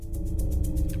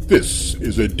This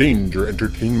is a Danger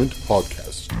Entertainment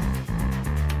podcast.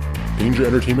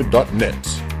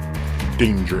 DangerEntertainment.net.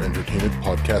 Danger Entertainment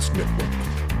Podcast Network.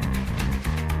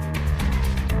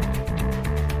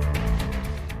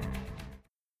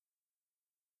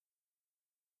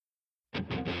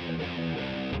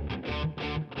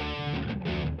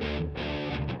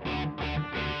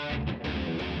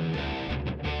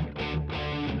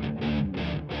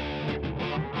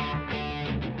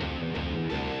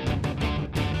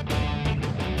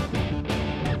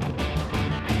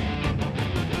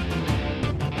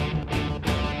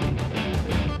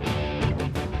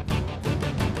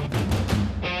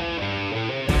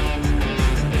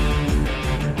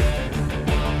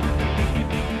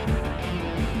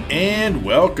 And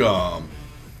welcome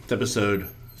to episode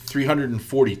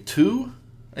 342,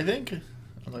 I think.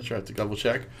 I'm not sure. I have to double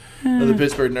check. Of the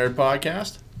Pittsburgh Nerd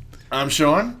Podcast. I'm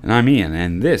Sean. And I'm Ian,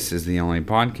 and this is the only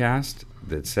podcast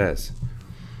that says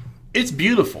It's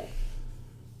beautiful.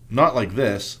 Not like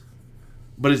this,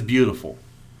 but it's beautiful.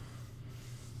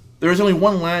 There is only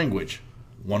one language,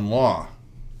 one law,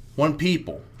 one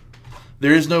people.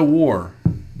 There is no war,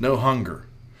 no hunger.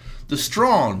 The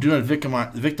strong do not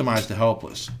victimize the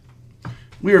helpless.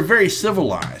 We are very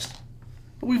civilized,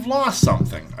 but we've lost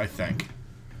something, I think.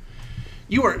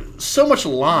 You are so much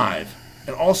alive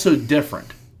and also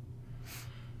different.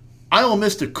 I will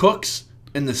miss the cooks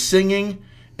and the singing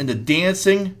and the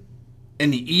dancing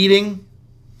and the eating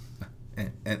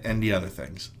and the other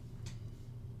things.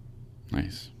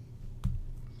 nice.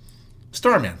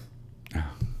 Starman.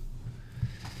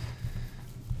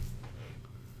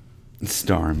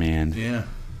 Starman. Yeah.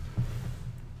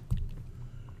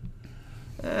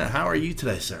 How are you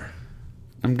today, sir?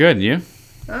 I'm good, you?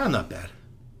 Not bad.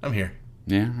 I'm here.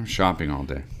 Yeah, I'm shopping all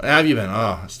day. How have you been?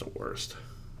 Oh, that's the worst.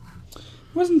 It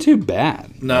wasn't too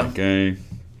bad. No. Like I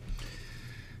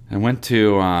went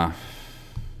to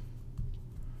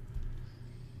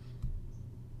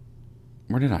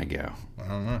where did I go? I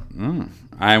don't know.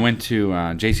 I went to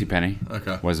JCPenney.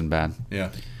 Okay. Wasn't bad. Yeah.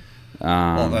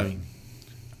 Well, I mean,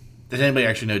 does anybody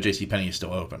actually know JCPenney is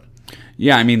still open?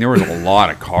 Yeah, I mean there was a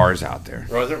lot of cars out there.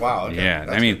 Oh, is there? Wow. Okay. Yeah,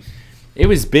 That's I mean good. it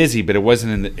was busy, but it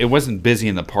wasn't busy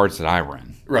in the parts that I were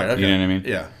in. Right. Okay. You know what I mean?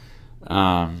 Yeah.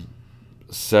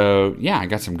 So yeah, I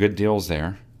got some good deals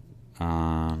there.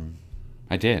 I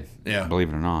did. Yeah. Believe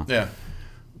it or not. Yeah.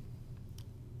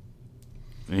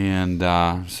 And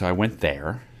so I went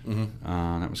there.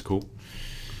 That was cool.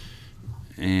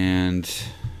 And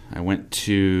I went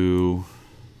to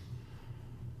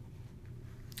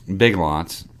Big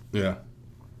Lots. Yeah.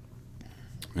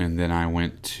 And then I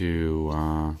went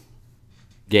to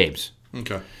Gabe's.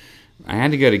 Okay. I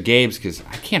had to go to Gabe's because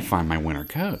I can't find my winter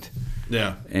coat.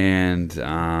 Yeah. And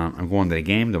I'm going to the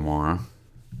game tomorrow.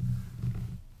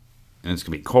 And it's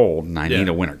going to be cold, and I need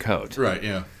a winter coat. Right.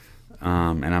 Yeah.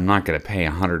 And I'm not going to pay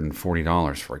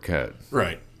 $140 for a coat.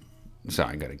 Right. So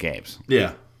I go to Gabe's.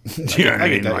 Yeah. Do you know what I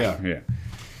get mean? that, Yeah.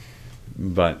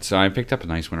 But so I picked up a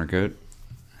nice winter coat,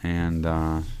 and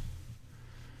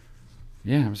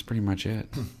yeah, that was pretty much it.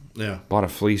 Yeah. Bought a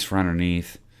fleece for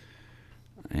underneath,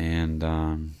 and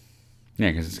yeah,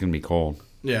 because it's gonna be cold.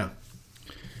 Yeah.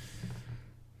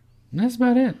 And that's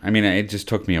about it. I mean, it just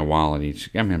took me a while at each.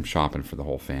 I mean, I'm shopping for the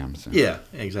whole fam. So. Yeah.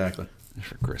 Exactly.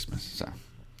 For Christmas. So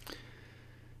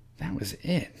that was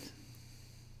it.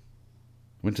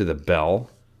 Went to the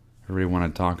Bell. Everybody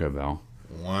wanted Taco Bell.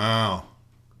 Wow.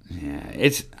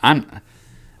 Yeah,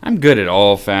 I'm good at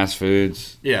all fast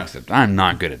foods. Yeah. Except I'm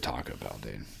not good at Taco Bell,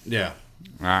 dude. Yeah.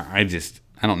 I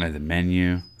don't know the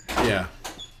menu. Yeah.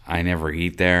 I never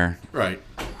eat there. Right.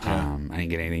 Yeah. I didn't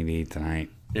get anything to eat tonight.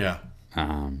 Yeah.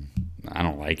 I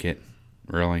don't like it,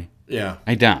 really. Yeah.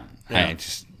 I don't. Yeah.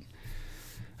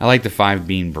 I like the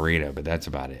 5-bean burrito, but that's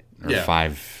about it. Or Yeah.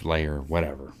 5-layer,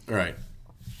 whatever. Right.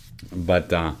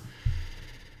 But I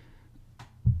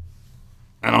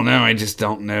don't know. I just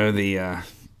don't know the I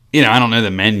don't know the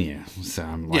menu. So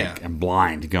I'm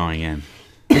blind going in.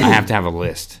 I have to have a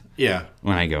list Yeah.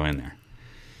 when I go in there.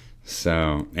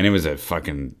 So, and it was a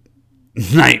fucking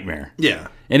nightmare. Yeah.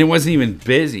 And it wasn't even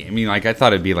busy. I mean, like I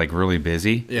thought it'd be like really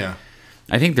busy. Yeah.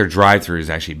 I think their drive-through is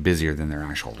actually busier than their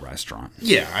actual restaurant.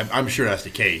 Yeah. I'm sure that's the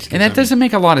case. And that doesn't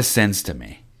make a lot of sense to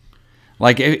me.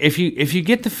 Like if you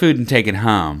get the food and take it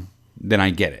home, then I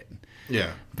get it.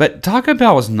 Yeah. But Taco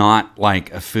Bell is not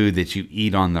like a food that you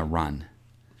eat on the run.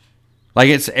 Like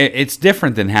it's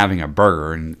different than having a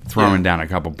burger and throwing down a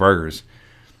couple burgers.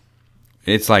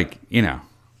 It's like,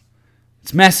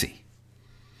 it's messy.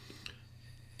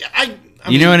 I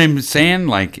you know what I'm saying?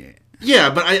 Like,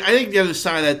 yeah, but I think the other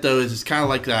side of that though is it's kind of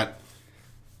like that.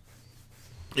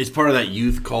 It's part of that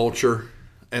youth culture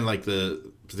and like the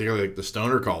particularly like the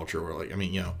stoner culture, where like, I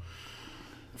mean,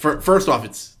 first off,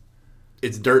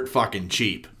 it's dirt fucking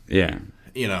cheap. Yeah.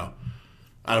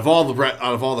 Out of all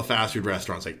the fast food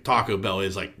restaurants, like Taco Bell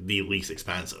is like the least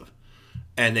expensive,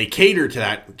 and they cater to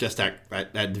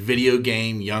that video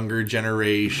game younger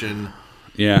generation,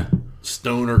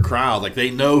 stoner crowd. Like, they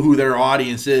know who their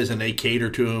audience is, and they cater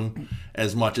to them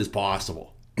as much as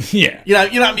possible. Yeah. I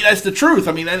mean, that's the truth.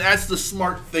 I mean, that's the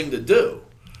smart thing to do.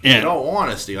 Yeah. In all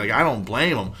honesty, like, I don't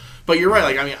blame them. But you're right.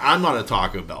 Like, I mean, I'm not a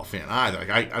Taco Bell fan either.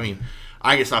 Like, I mean,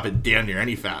 I can stop at damn near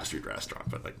any fast food restaurant,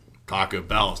 but like Taco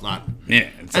Bell is not. Yeah.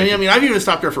 I mean, I've even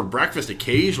stopped there for breakfast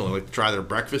occasionally, like to try their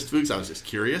breakfast foods. I was just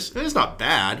curious. And it's not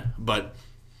bad, but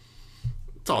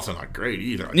it's also not great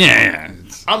either. Like, yeah.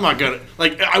 I'm not gonna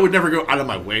I would never go out of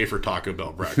my way for Taco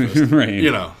Bell breakfast. Right.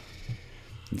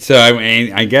 So I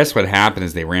mean, I guess what happened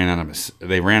is they ran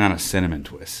out of cinnamon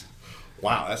twists.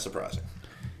 Wow, that's surprising.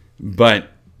 But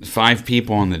 5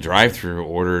 people in the drive-thru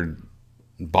ordered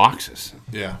boxes.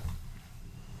 Yeah.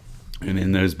 And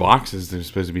in those boxes, there's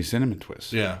supposed to be cinnamon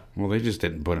twists. Yeah. Well, they just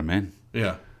didn't put them in.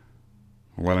 Yeah.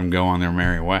 Let them go on their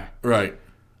merry way. Right.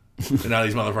 And now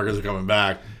these motherfuckers are coming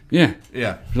back. Yeah.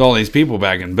 Yeah. There's all these people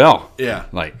back in Bell. Yeah.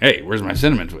 Like, hey, where's my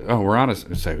cinnamon twist? Oh, we're out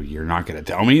of... So you're not going to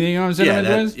tell me that you have cinnamon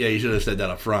twist? Yeah, you should have said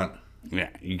that up front. Yeah.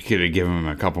 You could have given them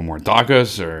a couple more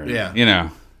tacos or... Yeah.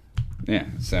 Yeah.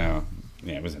 So,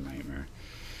 yeah, it was a nightmare.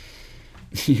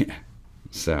 Yeah.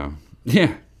 So,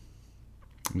 yeah.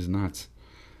 It was nuts.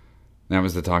 That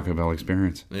was the Taco Bell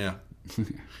experience. Yeah. It's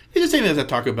the same as that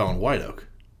Taco Bell in White Oak.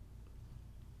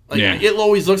 Like, yeah. It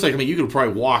always looks like, I mean, you could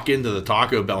probably walk into the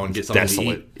Taco Bell and get something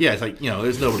desolate. to eat. Yeah, it's like,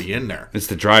 there's nobody in there. It's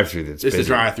the drive-thru that's busy. It's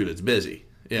the drive-thru that's busy.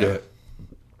 Yeah.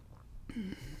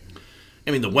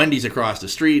 I mean, the Wendy's across the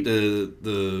street,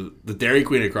 the Dairy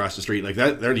Queen across the street, like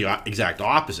that, they're the exact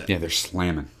opposite. Yeah, they're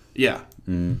slamming. Yeah.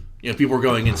 People are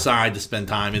going inside to spend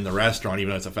time in the restaurant,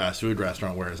 even though it's a fast food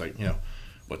restaurant, whereas, like,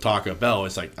 with Taco Bell,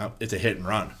 it's like, it's a hit and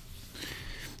run.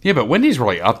 Yeah, but Wendy's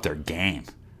really upped their game.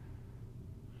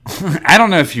 I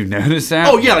don't know if you noticed that.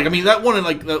 Oh yeah, like, I mean, that one,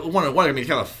 like the one, I mean, it's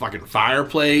got a fucking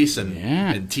fireplace and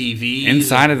TV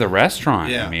inside of the restaurant.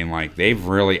 Yeah. I mean, like, they've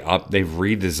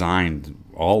redesigned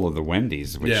all of the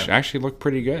Wendy's, which actually look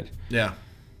pretty good. Yeah.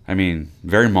 I mean,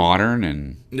 very modern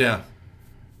and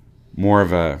more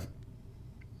of a.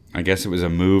 I guess it was a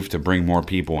move to bring more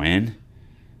people in.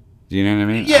 Do you know what I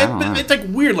mean? Yeah, but it's like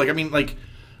weird. Like, I mean, like,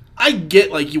 I get,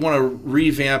 like, you want to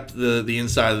revamp the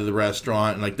inside of the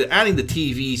restaurant, and like adding the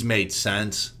TVs made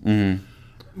sense. Mm-hmm.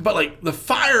 But like the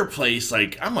fireplace,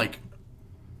 like, I'm like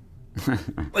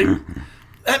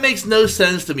that makes no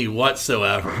sense to me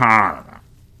whatsoever.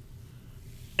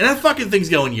 And that fucking thing's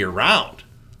going year round.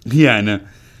 Yeah, I know.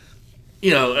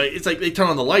 It's like they turn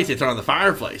on the lights, they turn on the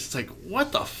fireplace. It's like,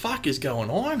 what the fuck is going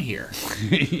on here?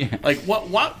 Yeah. Like,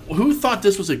 what? Who thought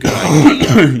this was a good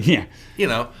idea?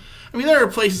 Yeah. I mean, there are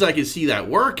places I could see that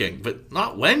working, but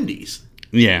not Wendy's.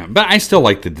 Yeah, but I still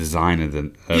like the design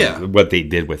of what they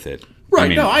did with it. Right. I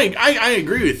mean, no, I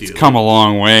agree with you. It's come a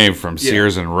long way from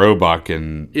Sears and Roebuck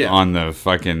and on the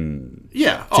fucking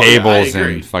tables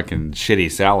and fucking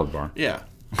shitty salad bar. Yeah.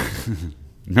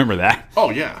 Remember that? Oh,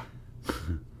 yeah.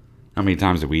 How many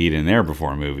times did we eat in there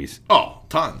before movies? Oh,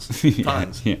 tons.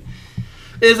 Tons. Yeah.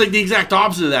 It's like the exact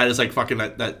opposite of that is like fucking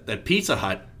that Pizza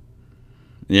Hut.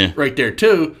 Yeah. Right there,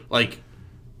 too. Like,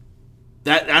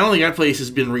 that, I don't think that place has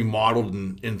been remodeled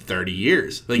in 30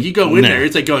 years. Like, you go in there,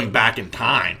 it's like going back in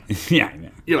time. Yeah, I know.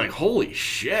 You're like, holy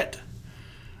shit.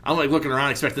 I'm like looking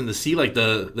around expecting to see like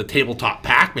the tabletop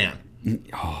Pac-Man.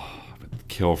 Oh, I would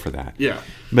kill for that. Yeah.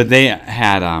 But they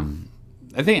had,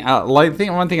 I think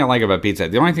one thing I like about pizza,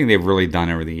 the only thing they've really done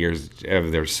over the years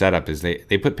of their setup is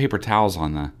they put paper towels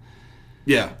on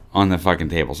the fucking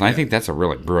tables. And I think that's a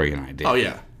really brilliant idea. Oh,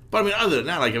 yeah. But I mean, other than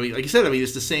that, like you said, I mean,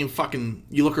 it's the same fucking.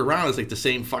 You look around, it's like the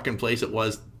same fucking place it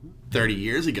was 30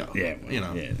 years ago. Yeah,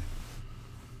 Yeah.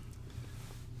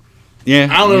 Yeah.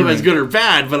 I don't know if it's good or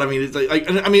bad, but I mean, it's like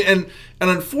I mean, and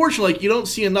unfortunately, like, you don't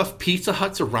see enough Pizza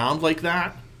Huts around like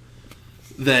that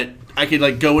I could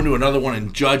like go into another one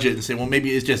and judge it and say, well,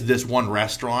 maybe it's just this one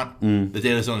restaurant that they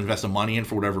just don't invest the money in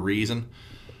for whatever reason.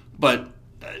 But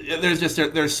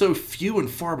there's so few and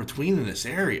far between in this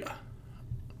area.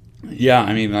 Yeah,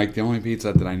 I mean, like, the only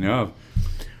pizza that I know of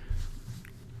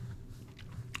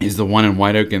is the one in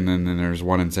White Oak, and then there's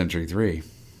one in Century 3.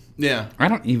 Yeah. I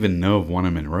don't even know of one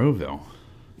in Monroeville.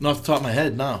 Not off the top of my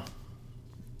head, no.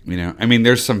 I mean,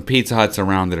 there's some Pizza Huts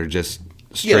around that are just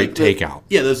straight takeout.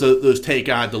 Yeah, there's those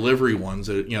takeout delivery ones,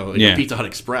 like Pizza Hut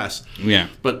Express. Yeah.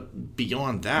 But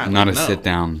beyond that, not a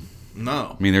sit-down.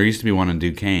 No. I mean, there used to be one in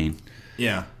Duquesne.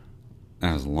 Yeah.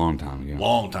 That was a long time ago.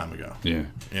 Long time ago. Yeah.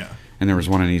 Yeah. and there was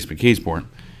one in East McKeesport.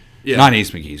 Yeah. Not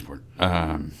East McKeesport.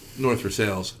 North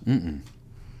Versailles.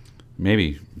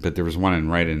 Maybe, but there was one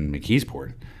right in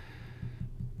McKeesport.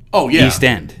 Oh yeah. East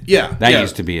End. Yeah. That yeah.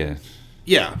 used to be a.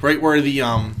 Yeah, right where the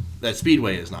that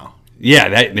Speedway is now. Yeah,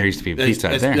 there used to be a Pizza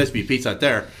Hut there. There used to be a Pizza Hut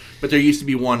there, but there used to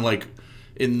be one like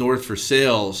in North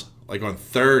Versailles, like on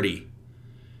 30.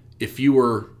 If you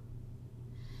were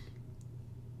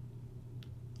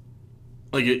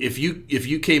like if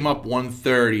you came up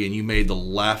 130 and you made the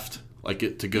left, like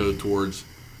it to go towards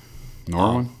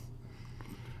Norwin?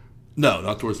 No,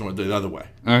 not towards Norwin, the other way.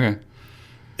 Okay.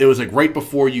 It was like right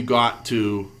before you got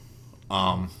to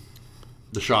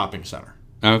the shopping center.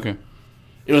 Okay.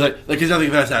 It was like because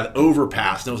nothing has that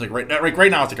overpass. And it was like right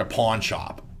now it's like a pawn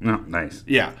shop. No, nice.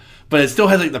 Yeah, but it still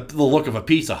has like the look of a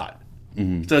Pizza Hut.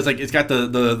 Mm-hmm. So it's like it's got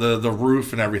the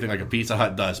roof and everything like a Pizza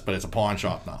Hut does, but it's a pawn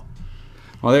shop now.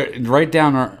 Well, they're right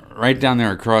down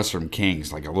there across from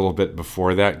King's, like a little bit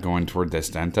before that, going toward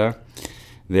Destenta.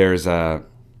 There's a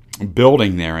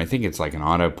building there. I think it's like an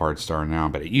auto parts store now,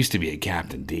 but it used to be a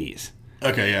Captain D's.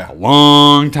 Okay, yeah. A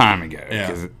long time ago. Yeah.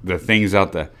 Because the things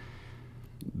out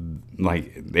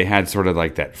they had sort of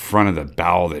like that front of the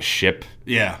bow of the ship.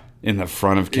 Yeah. In the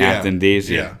front of Captain D's.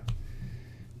 Yeah.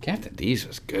 Captain D's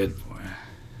was good, boy.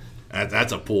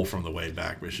 That's a pull from the way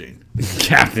back machine.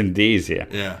 Captain D's, yeah.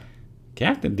 Yeah.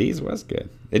 Captain D's was good.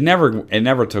 It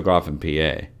never took off in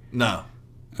PA. No.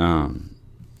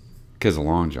 Because of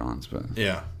Long John's, but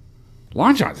yeah.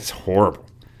 Long John's is horrible.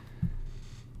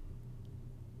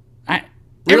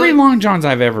 Every Long John's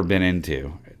I've ever been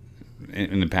into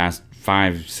in the past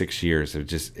 5-6 years,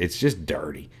 it's just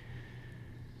dirty.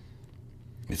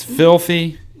 It's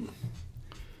filthy.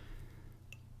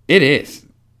 It is.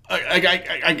 I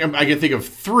can think of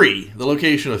three. The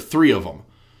location of three of them.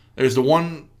 There's the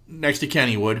one next to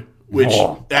Kennywood, which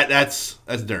that's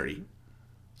dirty.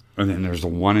 And then there's the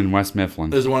one in West Mifflin.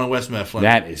 There's the one in West Mifflin.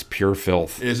 That is pure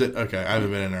filth. Is it? Okay, I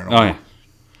haven't been in there in a while. Oh yeah,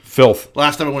 filth.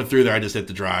 Last time I went through there, I just hit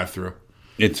the drive-through.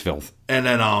 It's filth. And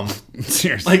then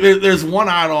seriously, like there's one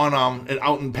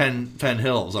out in Penn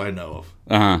Hills I know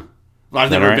of.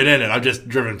 I've never been in it. I've just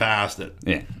driven past it.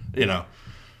 Yeah, you know.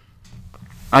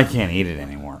 I can't eat it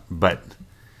anymore, but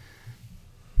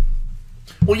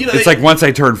well, you know, it's like once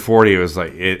I turned 40, it was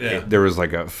like there was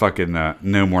like a fucking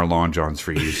no more Long Johns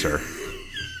for you, sir.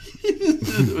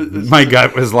 My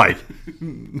gut was like,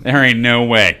 there ain't no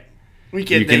way. We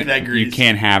can't take that grease. You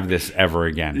can't have this ever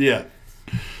again. Yeah.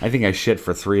 I think I shit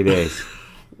for 3 days.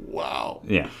 Wow.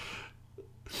 Yeah.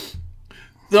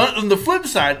 On the flip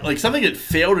side, like something that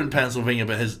failed in Pennsylvania,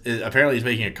 but apparently is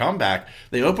making a comeback.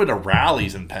 They opened a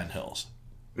Rallies in Penn Hills.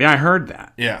 Yeah, I heard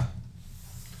that. Yeah.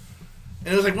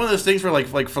 And it was like one of those things where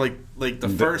like the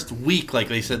first week, like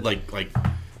they said, like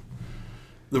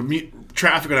the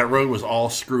traffic on that road was all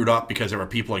screwed up because there were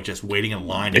people like just waiting in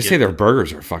line. They say their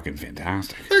burgers are fucking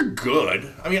fantastic. They're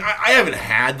good. I mean, I haven't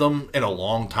had them in a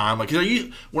long time. Like,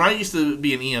 when I used to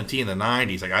be an EMT in the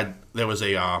 '90s, like there was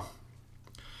a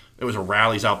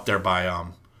Rallies out there by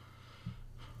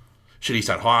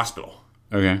Eastside Hospital.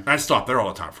 Okay. And I'd stop there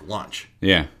all the time for lunch.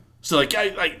 Yeah. So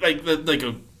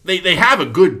they have a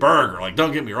good burger. Like,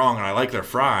 don't get me wrong, and I like their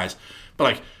fries, but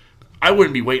like, I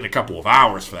wouldn't be waiting a couple of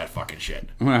hours for that fucking shit.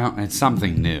 Well, it's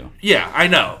something new. Yeah, I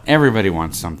know. Everybody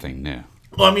wants something new.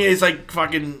 Well, I mean, it's like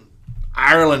fucking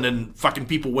Ireland and fucking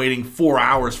people waiting 4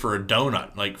 hours for a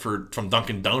donut, like from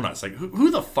Dunkin' Donuts. Like,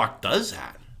 who the fuck does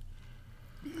that?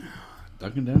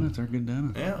 Dunkin' Donuts are good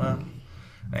donuts. Yeah, well,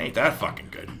 ain't that fucking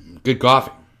good. Good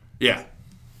coffee. Yeah.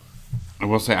 I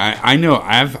will say, I know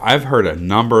I've heard a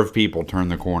number of people turn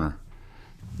the corner.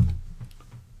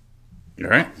 You all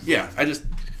right? Yeah,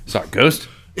 Saw a ghost?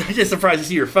 I'm just surprised to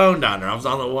see your phone down there. I don't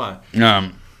know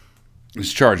why.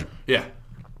 It's charging. Yeah.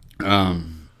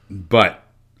 But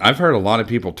I've heard a lot of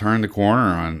people turn the corner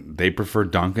on they prefer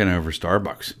Dunkin' over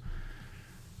Starbucks.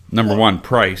 Number one,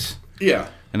 price. Yeah.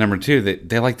 And number two,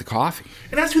 they like the coffee.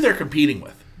 And that's who they're competing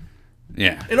with.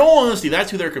 Yeah. In all honesty,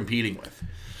 that's who they're competing with.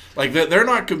 Like they're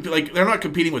not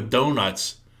competing with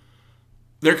donuts.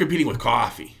 They're competing with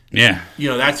coffee. Yeah. You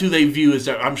know, that's who they view as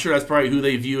I'm sure that's probably who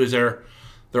they view as their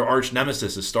arch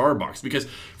nemesis is Starbucks, because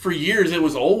for years it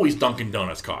was always Dunkin'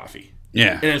 Donuts coffee.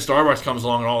 Yeah. And then Starbucks comes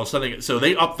along and all of a sudden so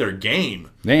they upped their game.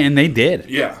 They did.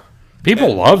 Yeah.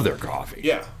 People love their coffee.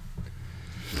 Yeah.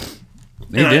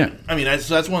 They do. I mean, that's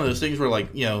one of those things where, like,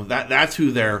 you know, that's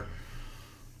who they're.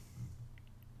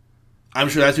 I'm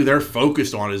sure that's who they're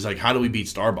focused on is like, how do we beat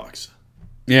Starbucks?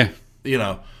 Yeah. You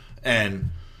know, and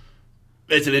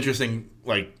it's an interesting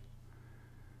like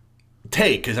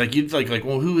take because like you like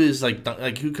well who is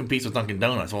like who competes with Dunkin'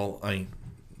 Donuts? Well, I mean,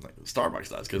 like Starbucks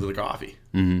does because of the coffee.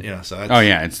 Mm-hmm. You know, so that's, oh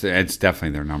yeah, it's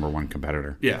definitely their number one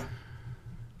competitor. Yeah.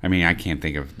 I mean, I can't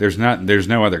think of there's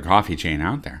no other coffee chain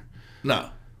out there. No.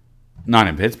 Not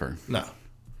in Pittsburgh. No.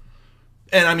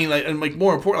 And I mean, like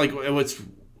more important, like what's.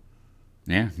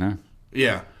 Yeah. No.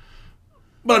 Yeah.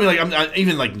 But I mean, like I'm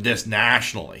even like this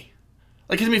nationally,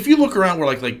 like 'cause, I mean, if you look around where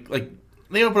like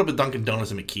they open up a Dunkin'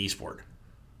 Donuts in McKeesport,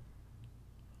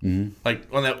 like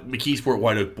on that McKeesport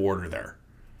White Oak border there.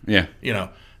 Yeah. You know,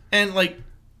 and like,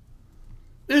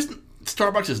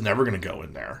 Starbucks is never going to go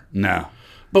in there. No.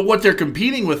 But what they're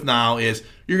competing with now is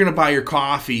you're going to buy your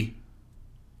coffee.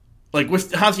 Like,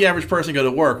 how's the average person go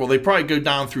to work? Well, they probably go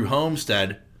down through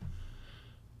Homestead.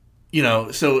 You know,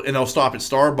 and they'll stop at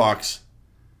Starbucks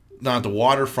down at the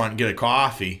waterfront and get a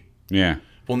coffee. Yeah.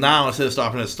 Well, now instead of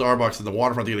stopping at Starbucks at the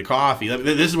waterfront to get a coffee,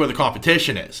 this is where the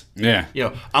competition is. Yeah. You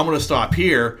know, I'm going to stop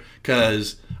here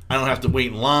because I don't have to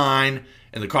wait in line,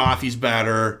 and the coffee's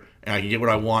better, and I can get what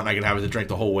I want, and I can have it to drink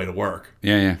the whole way to work.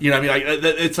 Yeah, yeah. You know what I mean? Like,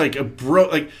 it's like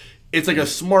it's like a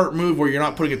smart move where you're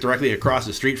not putting it directly across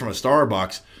the street from a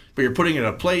Starbucks, but you're putting it in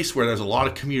a place where there's a lot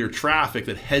of commuter traffic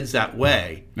that heads that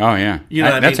way. Oh, yeah. You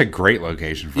know that's a great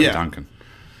location for Dunkin'.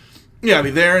 Yeah,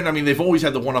 I mean, they've always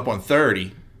had the one up on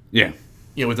 30. Yeah.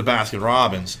 You know, with the Baskin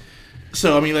Robbins.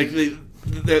 So, I mean, like,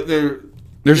 they're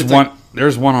there's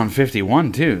one on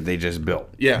 51, too, they just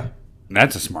built. Yeah.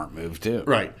 That's a smart move, too.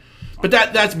 Right. But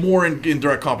that's more in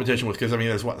direct competition with, because, I mean,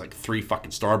 there's, like 3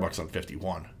 fucking Starbucks on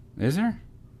 51. Is there?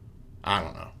 I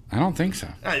don't know. I don't think so.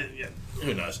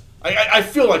 Who knows? I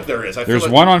feel like there is. There's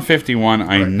one on 51,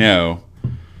 I know.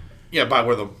 Yeah, by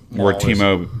where the mall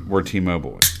where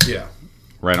T-Mobile is. Yeah.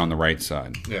 Right on the right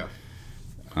side. Yeah.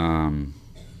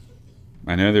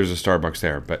 I know there's a Starbucks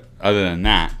there, but other than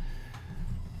that,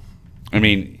 I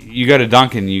mean, you go to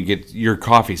Dunkin', you get your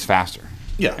coffee's faster.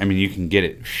 Yeah. I mean, you can get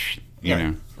it, you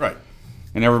know. Right.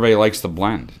 And everybody likes the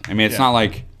blend. I mean, it's not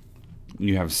like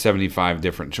you have 75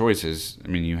 different choices. I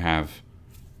mean, you have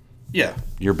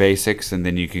your basics, and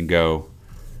then you can go,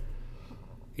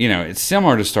 you know, it's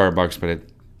similar to Starbucks, but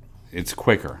it's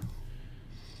quicker.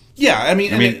 Yeah, I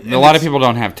mean, a lot of people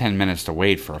don't have 10 minutes to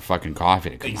wait for a fucking coffee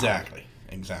to come out.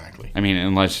 Exactly. I mean,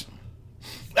 unless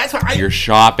that's why you're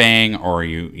shopping or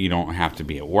you don't have to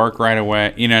be at work right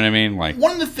away. You know what I mean? Like,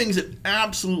 one of the things that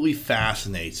absolutely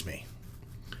fascinates me,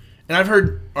 and I've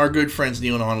heard our good friends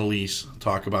Neil and Annalise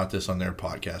talk about this on their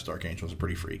podcast, Archangels and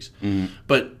Pretty Freaks,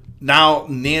 but now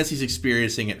Nancy's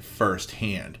experiencing it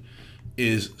firsthand,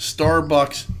 is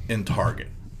Starbucks and Target.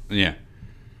 Yeah.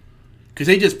 Because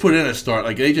they just put in a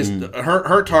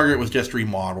her Target was just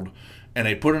remodeled, and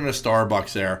they put in a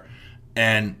Starbucks there,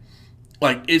 and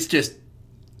like it's just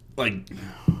like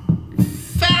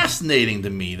fascinating to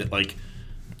me that like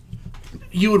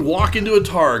you would walk into a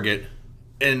Target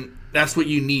and that's what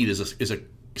you need is a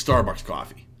Starbucks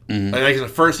coffee. Like the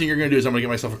first thing you're going to do is I'm going to get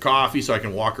myself a coffee so I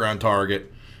can walk around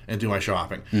Target and do my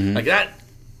shopping. Like that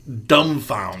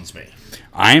dumbfounds me.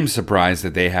 I'm surprised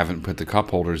that they haven't put the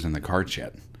cup holders in the carts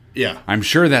yet. Yeah. I'm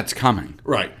sure that's coming.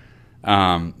 Right.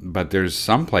 But there's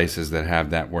some places that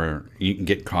have that where you can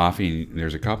get coffee and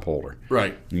there's a cup holder.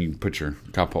 Right. And you can put your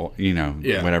cup,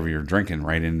 whatever you're drinking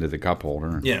right into the cup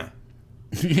holder. Yeah.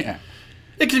 Yeah.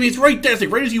 Because I mean, it's right there. It's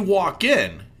like right as you walk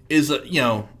in is is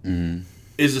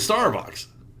the Starbucks,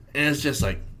 and it's just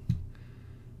like,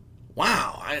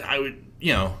 wow. I would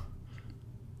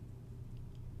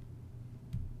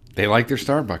They like their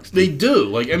Starbucks. They do.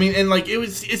 Like, I mean, and like it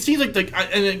seems like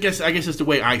and I guess it's the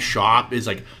way I shop is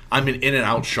like I'm an in and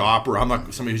out shopper. I'm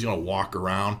not somebody who's gonna walk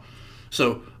around.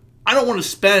 So I don't want to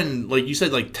spend, like you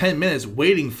said, like 10 minutes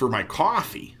waiting for my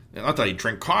coffee. Not that I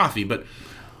drink coffee, but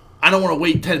I don't want to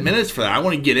wait 10 minutes for that. I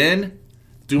want to get in,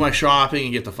 do my shopping,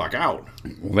 and get the fuck out.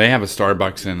 Well, they have a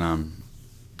Starbucks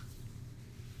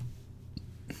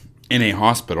in a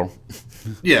hospital.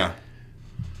 Yeah.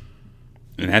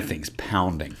 And that thing's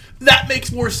pounding. That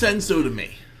makes more sense, though, to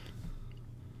me.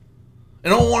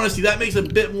 In all honesty, that makes a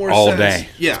bit more sense. All day.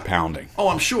 Yeah. It's pounding. Oh,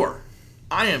 I'm sure.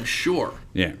 I am sure.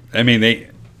 Yeah. I mean,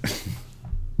 it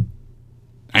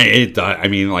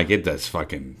does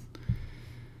fucking...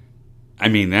 I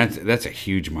mean, that's a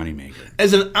huge moneymaker.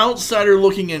 As an outsider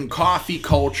looking in, coffee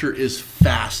culture is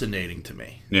fascinating to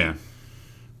me. Yeah.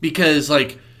 Because,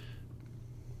 like,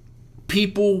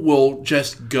 people will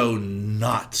just go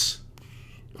nuts.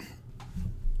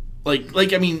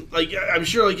 Like I mean, like I'm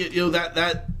sure, like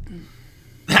that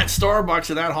Starbucks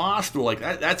at that hospital, like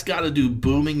that's got to do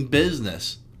booming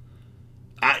business.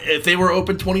 If they were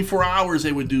open 24 hours,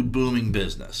 they would do booming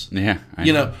business. Yeah, I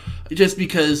know, just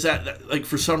because that like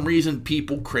for some reason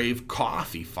people crave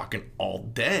coffee fucking all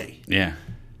day. Yeah.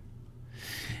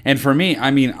 And for me,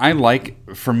 I mean,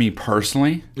 for me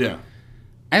personally, Yeah.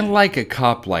 I like a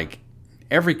cup, like,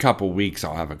 every couple weeks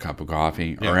I'll have a cup of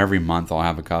coffee, or every month I'll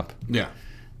have a cup. Yeah.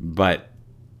 But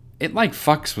it, like,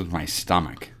 fucks with my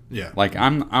stomach. Yeah. Like,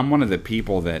 I'm one of the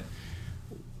people that,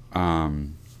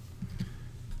 I'm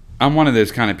one of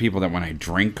those kind of people that when I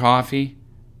drink coffee,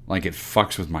 like, it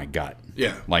fucks with my gut.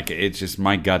 Yeah. Like, it's just,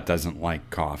 my gut doesn't like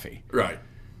coffee. Right.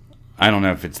 I don't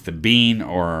know if it's the bean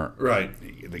or Right.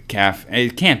 the caffeine.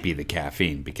 It can't be the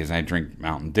caffeine because I drink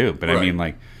Mountain Dew. But I mean,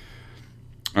 like,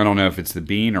 I don't know if it's the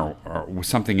bean or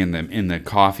something in the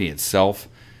coffee itself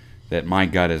that my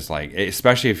gut is like,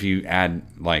 especially if you add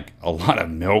like a lot of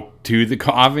milk to the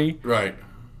coffee. Right.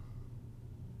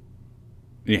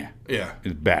 Yeah. Yeah.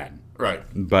 It's bad. Right.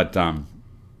 But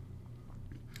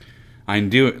I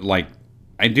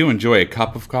do enjoy a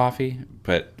cup of coffee,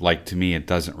 but like to me it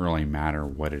doesn't really matter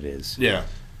what it is. Yeah.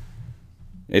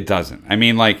 It doesn't. I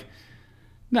mean, like,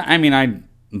 no, I mean, I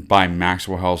buy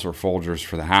Maxwell House or Folgers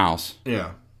for the house.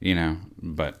 Yeah. You know,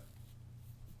 but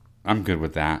I'm good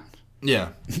with that. Yeah.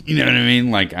 You know what I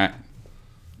mean? Like, it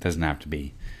doesn't have to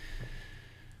be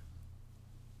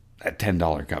a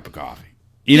 $10 cup of coffee.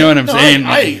 You know what I'm saying?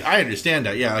 I understand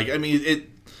that. Yeah. Like, I mean, it.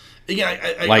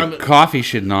 Yeah. Coffee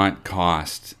should not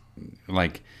cost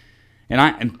like, and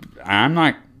I'm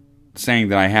not saying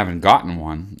that I haven't gotten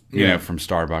one, you know, from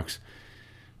Starbucks.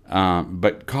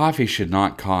 But coffee should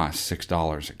not cost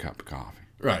 $6 a cup of coffee.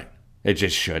 Right. It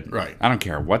just shouldn't. Right. I don't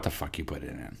care what the fuck you put it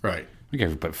in. Right. I don't care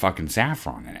if you put fucking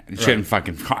saffron in it. It shouldn't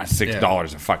fucking cost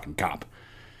 $6 a fucking cup.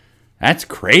 That's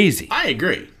crazy. I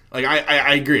agree. Like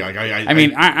I agree. Like I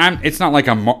mean, I'm. It's not like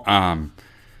I'm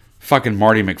fucking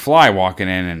Marty McFly walking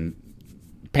in and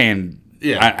paying.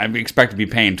 Yeah. I expect to be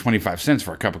paying 25 cents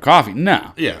for a cup of coffee.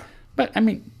 No. Yeah. But I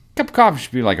mean, a cup of coffee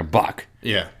should be like $1.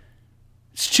 Yeah.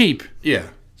 It's cheap. Yeah.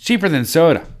 It's cheaper than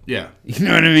soda. Yeah. You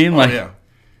know what I mean? Like, yeah.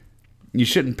 You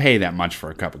shouldn't pay that much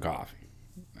for a cup of coffee.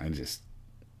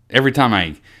 Every time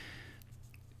I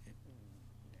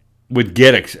would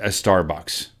get a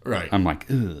Starbucks, right, I'm like,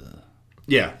 ugh.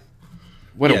 Yeah.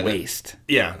 What a waste.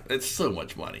 Yeah. It's so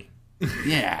much money.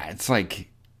 Yeah. It's like,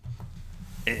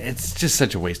 it's just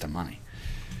such a waste of money.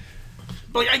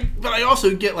 But I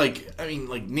also get like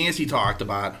Nancy talked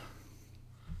about.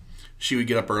 She would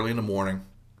get up early in the morning.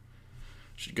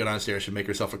 She'd go downstairs. She'd make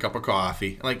herself a cup of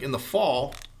coffee. Like in the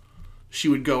fall, she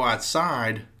would go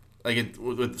outside.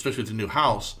 Especially with the new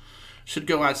house, she'd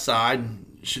go outside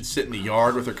and she'd sit in the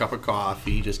yard with her cup of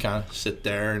coffee. Just kind of sit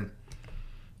there and,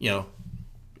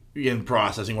 begin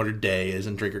processing what her day is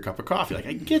and drink her cup of coffee. Like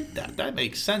I get that. That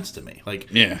makes sense to me. Like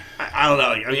yeah, I don't know.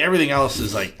 Like, I mean everything else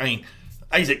is like like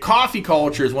I said, coffee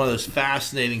culture is one of those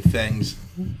fascinating things.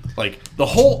 Like the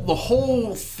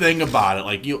whole thing about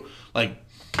it.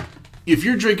 If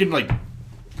you're drinking like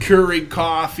Keurig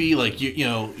coffee, like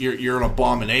you're an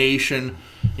abomination.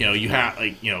 You have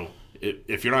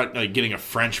if you're not like getting a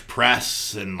French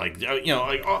press and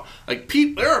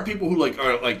there are people who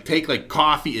take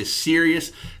coffee as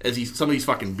serious as some of these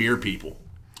fucking beer people.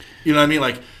 You know what I mean?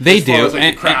 Like they as far do as,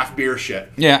 like, the craft beer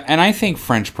shit. Yeah, and I think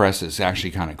French press is actually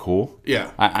kind of cool.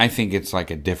 Yeah, I think it's like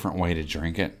a different way to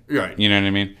drink it. Right. You know what I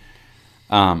mean?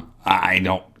 I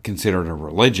don't consider it a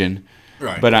religion.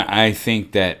 Right. But I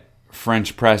think that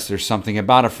French press, there's something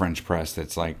about a French press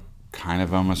that's like kind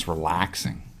of almost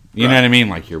relaxing. You know what I mean?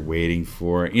 Like you're waiting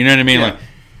for it. You know what I mean? Yeah. Like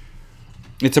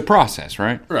it's a process,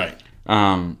 right? Right.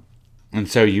 And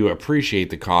so you appreciate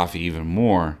the coffee even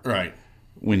more, right,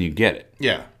 when you get it.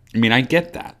 Yeah. I mean, I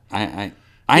get that. I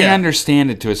understand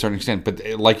it to a certain extent, but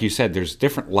like you said, there's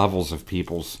different levels of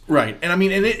people's. Right, and I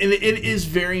mean, and it is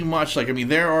very much like, I mean,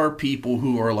 there are people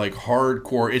who are like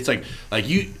hardcore. It's like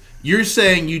you're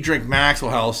saying you drink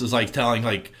Maxwell House is like telling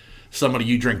like somebody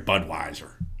you drink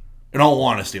Budweiser. In all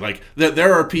honesty, like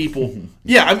there are people.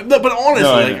 Yeah, I mean, but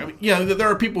honestly, there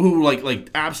are people who like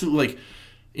absolutely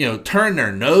turn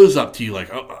their nose up to you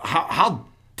like, oh, how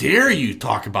dare you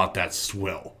talk about that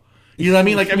swill? You know what I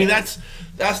mean? Like, I mean, that's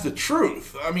the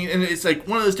truth. I mean, and it's like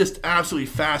one of those just absolutely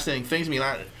fascinating things. I mean,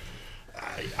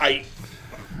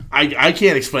 I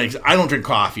can't explain because I don't drink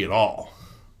coffee at all,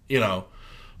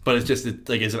 but it's just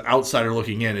like as an outsider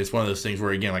looking in, it's one of those things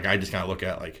where again, like I just kind of look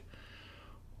at it like,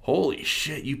 holy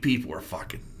shit, you people are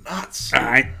fucking nuts.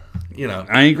 I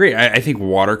agree. I think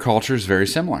water culture is very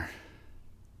similar.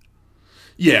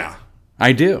 Yeah,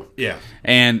 I do. Yeah,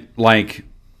 and like.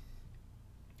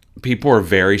 People are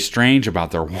very strange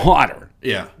about their water.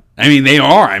 Yeah. I mean, they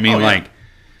are. I mean,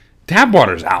 tap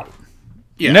water's out.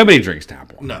 Yeah. Nobody drinks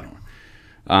tap water.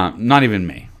 No. Not even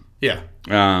me. Yeah.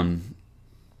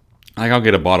 I'll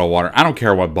get a bottle of water. I don't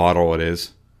care what bottle it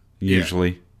is,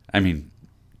 usually. Yeah. I mean,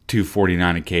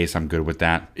 $2.49 a case. I'm good with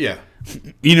that. Yeah.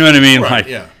 You know what I mean? Right, Like,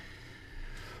 yeah.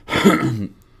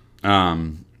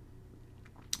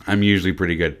 I'm usually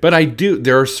pretty good, but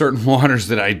there are certain waters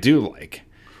that I do like.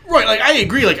 Right, like I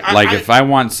agree. Like If I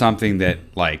want something that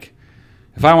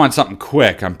if I want something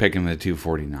quick, I'm picking the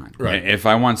 $2.49. Right. If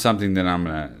I want something that I'm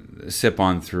gonna sip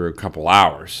on through a couple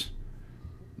hours,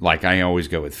 like I always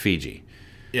go with Fiji.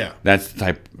 Yeah. That's the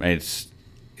type.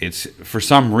 It's for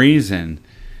some reason,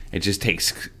 it just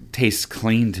tastes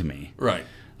clean to me. Right.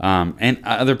 And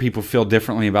other people feel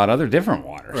differently about other different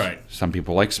waters. Right. Some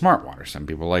people like smart water. Some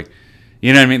people like,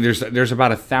 you know what I mean? There's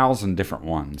about 1,000 different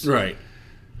ones. Right.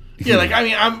 Yeah, like I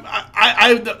mean,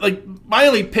 I like my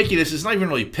only pickiness is not even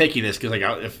really pickiness because like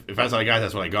if that's what I got,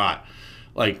 that's what I got.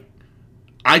 Like,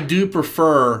 I do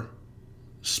prefer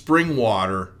spring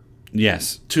water.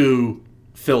 Yes. To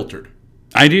filtered.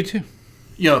 I do too.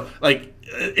 You know, like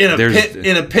in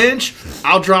a pinch,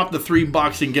 I'll drop the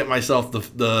 $3 and get myself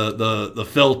the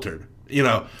filtered. You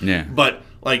know. Yeah. But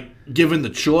like, given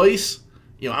the choice,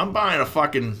 you know, I'm buying a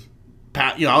fucking.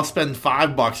 You know, I'll spend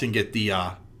 $5 and get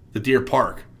the Deer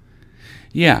Park.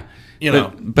 Yeah. You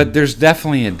know, but there's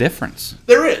definitely a difference.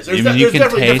 There is. There's definitely a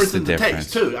difference in the difference.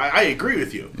 taste too. I agree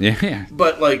with you. Yeah.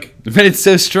 But like, but it's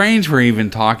so strange we're even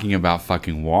talking about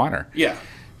fucking water. Yeah.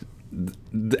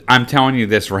 I'm telling you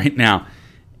this right now,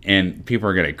 and people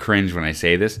are gonna cringe when I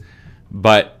say this,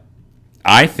 but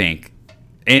I think,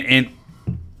 and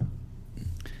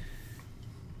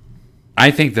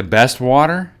I think the best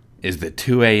water is the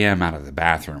 2 a.m. out of the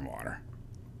bathroom water.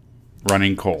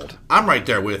 Running cold. I'm right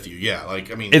there with you. Yeah,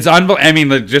 like I mean, it's unbelievable. I mean,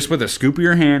 like, just with a scoop of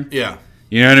your hand. Yeah.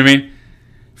 You know what I mean?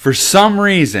 For some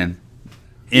reason,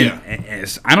 I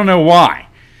don't know why.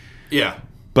 Yeah.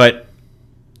 But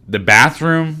the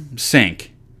bathroom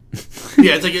sink.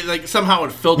 Yeah, it's like somehow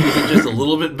it filters it just a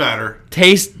little bit better.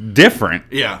 Tastes different.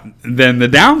 Yeah. Than the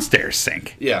downstairs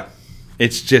sink. Yeah.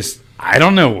 It's just I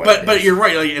don't know what. But you're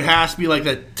right. Like it has to be like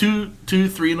that 2,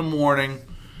 3 in the morning.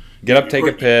 Get up, take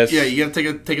a piss. Yeah, you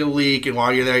gotta take a leak, and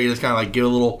while you're there, you just kind of like give a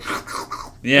little.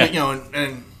 Yeah. You know,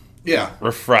 and yeah.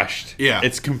 Refreshed. Yeah.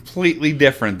 It's completely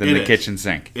different than the kitchen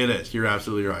sink. It is. You're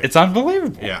absolutely right. It's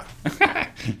unbelievable. Yeah.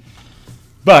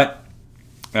 But,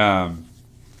 yeah,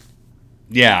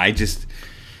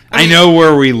 I know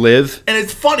where we live. And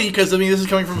it's funny because, I mean, this is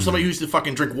coming from somebody who used to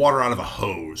fucking drink water out of a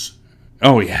hose.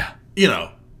 Oh, yeah. You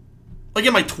know. Like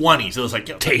in my 20s, it was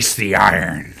like... Taste the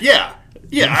iron. Yeah.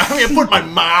 Yeah. I mean, I put my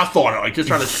mouth on it, like just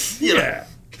trying to, you know,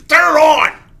 turn it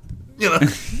on. You know?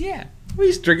 Yeah. We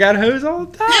used to drink out of hose all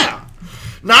the time. Yeah.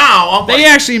 Now, they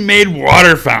actually made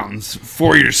water fountains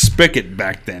for your spigot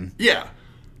back then. Yeah.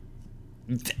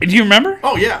 Do you remember?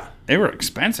 Oh, yeah. They were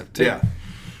expensive, too. Yeah.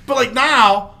 But, like,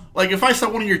 now, like, if I saw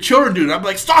one of your children do it, I'd be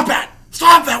like, stop that!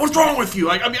 Stop that! What's wrong with you?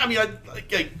 Like,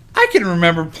 I can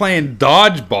remember playing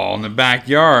dodgeball in the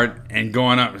backyard and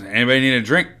going up, anybody need a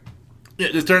drink? Yeah,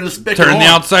 just turn the spigot on. Turn the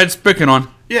outside spigot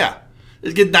on. Yeah.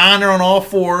 Just get down there on all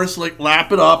fours, like,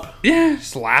 lap it up. Yeah,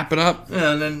 slap it up.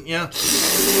 And then, yeah.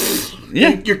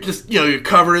 You're just, you're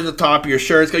covered at the top of your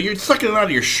shirt. You're sucking it out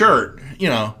of your shirt, you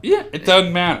know. Yeah, it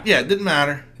doesn't matter. Yeah, it didn't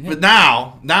matter. Yeah. But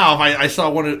now,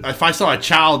 if I saw a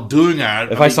child doing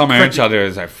that, I saw my own child do it, I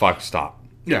was like, fuck, stop.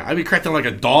 Yeah, I'd be correcting like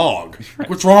a dog. Like,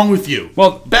 what's wrong with you?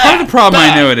 Well, part of the problem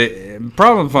I know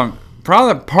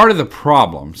part of the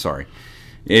problem,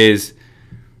 is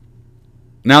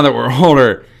now that we're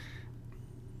older,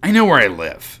 I know where I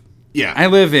live. Yeah, I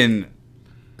live in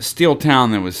a steel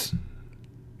town that was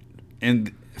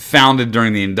founded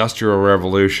during the Industrial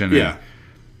Revolution. Yeah.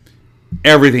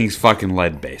 Everything's fucking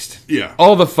lead based. Yeah.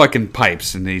 All the fucking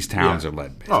pipes in these towns are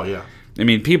lead based. Oh, yeah. I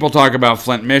mean, people talk about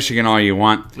Flint, Michigan all you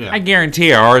want. Yeah. I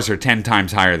guarantee ours are 10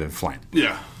 times higher than Flint.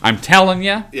 Yeah. I'm telling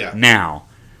you now,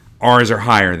 ours are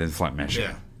higher than Flint,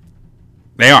 Michigan. Yeah.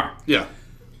 They are. Yeah.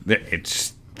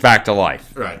 It's fact of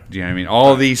life. Right. Do you know what I mean?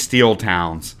 All these steel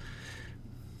towns,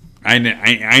 I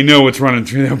know what's running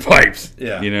through their pipes.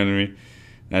 Yeah. You know what I mean?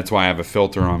 That's why I have a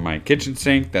filter on my kitchen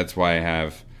sink. That's why I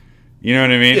have, you know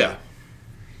what I mean? Yeah.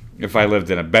 If I lived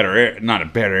in not a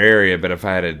better area, but if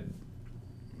I had a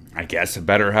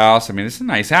better house. I mean, it's a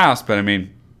nice house, but I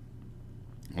mean,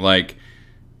 like,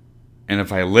 and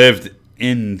if I lived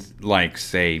in, like,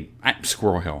 say,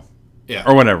 Squirrel Hill,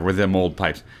 or whatever, with them old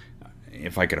pipes,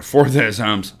 if I could afford those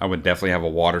homes, I would definitely have a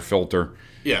water filter,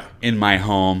 in my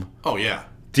home. Oh yeah.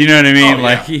 Do you know what I mean? Oh,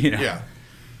 like, yeah. you know, Yeah.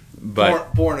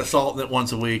 But pouring a salt in it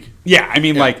once a week. Yeah, I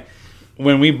mean, like,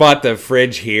 when we bought the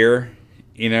fridge here,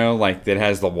 you know, like that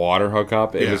has the water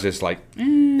hookup, it was just like,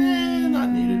 not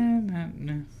needed.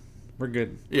 No, we're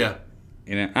good. Yeah.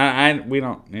 You know, we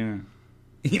don't, you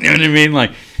know what I mean?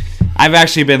 Like, I've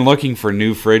actually been looking for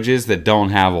new fridges that don't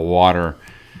have a water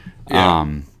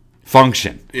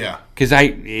function. Yeah. Because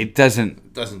it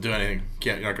doesn't do anything.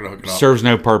 You're not going to hook it up. Serves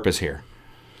no purpose here.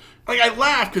 Like, I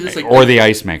laugh because it's like... Or the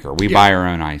ice maker. We buy our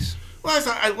own ice. Well,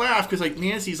 I laugh because, like,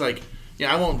 Nancy's like,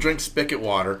 yeah, I won't drink spigot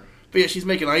water. But yeah, she's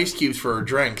making ice cubes for her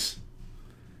drinks.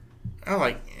 I'm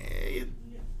like,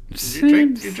 you're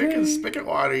drinking spigot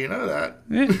water, you know that.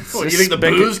 Yeah, What, you think the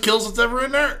booze kills what's ever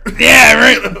in there? Yeah,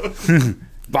 right.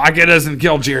 Vodka doesn't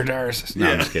kill giardiasis.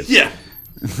 No, I'm just kidding. Yeah.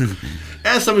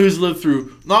 As somebody who's lived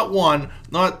through not 1,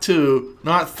 not 2,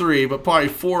 not 3, but probably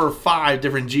 4 or 5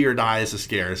 different giardiasis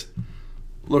scares.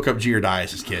 Look up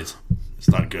giardiasis, kids. It's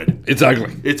not good. It's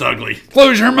ugly. It's ugly.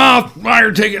 Close your mouth while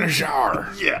you're taking a shower.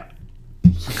 Yeah.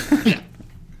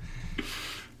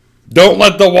 Don't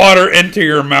let the water into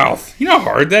your mouth. You know how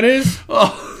hard that is?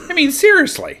 Oh. I mean,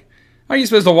 seriously. How are you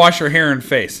supposed to wash your hair and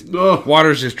face? Oh.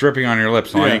 Water's just dripping on your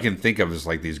lips. And all Yeah. you can think of is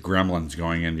like these gremlins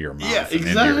going into your mouth. Yeah, and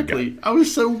into your exactly. gut. I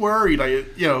was so worried. And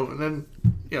then,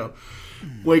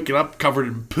 waking up covered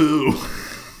in poo.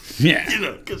 Yeah.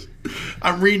 Because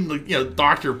I'm reading,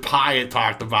 Dr. Pyatt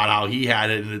talked about how he had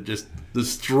it and it just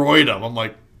destroyed him. I'm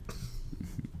like,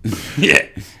 Yeah.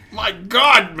 my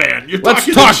God, man.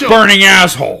 Let's talk burning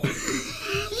asshole.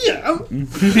 Yeah.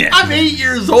 I'm 8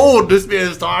 years old. This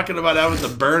man is talking about having the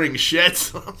burning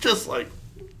shits. I'm just like,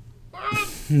 what?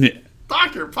 Yeah.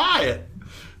 Dr. Pyatt.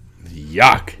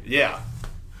 Yuck. Yeah.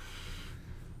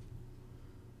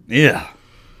 Yeah.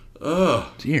 Ugh.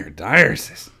 Dear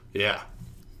diarrheus. Yeah.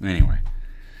 Anyway.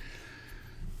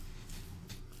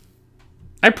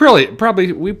 We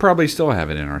probably still have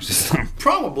it in our system.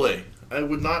 Probably. It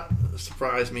would not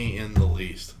surprise me in the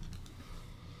least.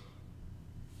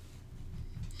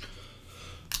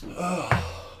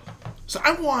 So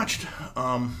I watched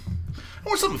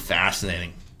something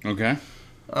fascinating. Okay.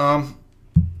 I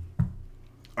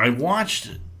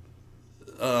watched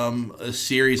a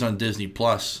series on Disney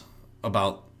Plus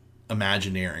about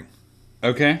Imagineering.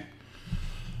 Okay.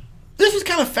 This was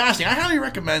kind of fascinating. I highly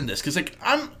recommend this because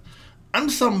I'm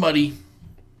somebody,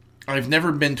 I've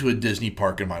never been to a Disney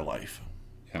park in my life.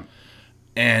 Yeah.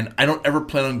 And I don't ever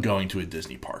plan on going to a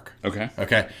Disney park. Okay.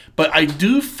 Okay. But I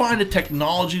do find the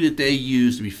technology that they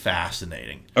use to be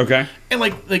fascinating. Okay. And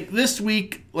like this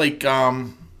week, they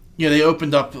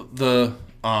opened up the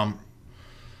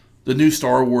new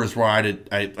Star Wars ride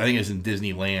I think it's in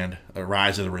Disneyland,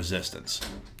 Rise of the Resistance.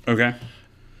 Okay.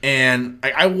 And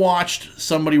I watched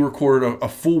somebody record a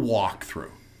full walkthrough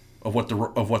of what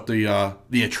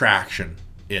the attraction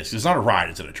is. It's not a ride;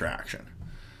 it's an attraction.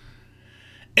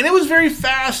 And it was very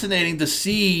fascinating to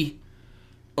see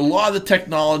a lot of the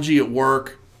technology at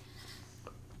work.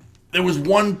 There was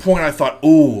one point I thought,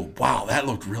 "Oh, wow, that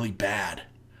looked really bad."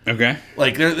 Okay.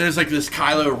 Like there's like this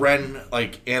Kylo Ren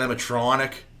like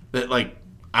animatronic that like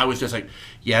I was just like,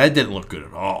 yeah, that didn't look good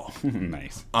at all.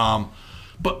 Nice.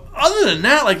 But other than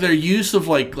that, like their use of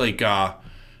like LED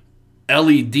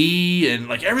and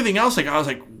like everything else, like I was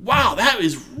like, wow, that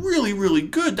is really, really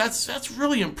good. That's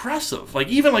really impressive. Like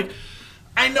even like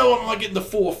I know I'm not getting the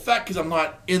full effect because I'm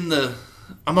not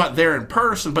there in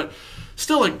person, but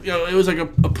still like it was like a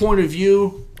point of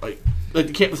view, like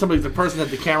the person had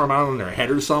the camera mounted on their head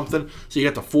or something, so you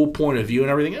got the full point of view and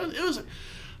everything.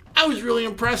 I was really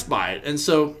impressed by it, and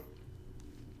so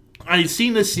I had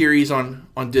seen this series on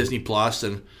Disney Plus,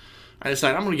 and I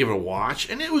decided I'm going to give it a watch.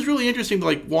 And it was really interesting to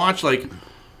like watch, like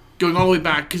going all the way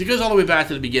back because it goes all the way back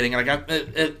to the beginning. And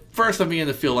at first I'm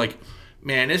beginning to feel like,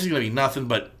 man, this is going to be nothing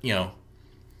but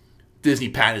Disney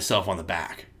patting itself on the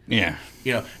back. Yeah.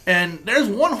 And there's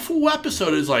one full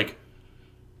episode is like,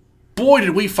 boy,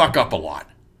 did we fuck up a lot.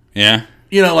 Yeah.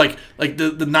 Like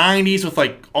the 90s with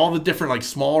like all the different like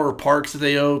smaller parks that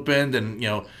they opened,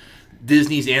 and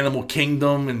Disney's Animal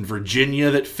Kingdom in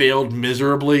Virginia that failed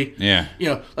miserably. Yeah.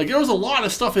 Like there was a lot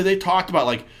of stuff that they talked about.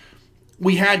 Like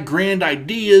we had grand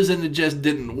ideas and it just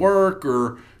didn't work,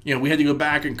 or we had to go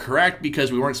back and correct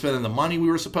because we weren't spending the money we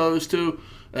were supposed to.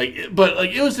 It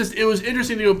was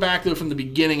interesting to go back there from the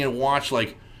beginning and watch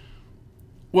like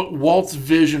what Walt's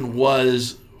vision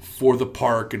was for the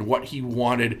park and what he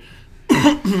wanted.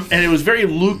 And it was very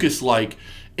Lucas-like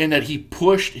in that he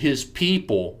pushed his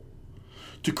people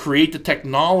to create the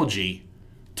technology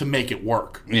to make it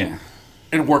work. Yeah.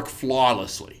 And work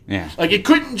flawlessly. Yeah. Like, it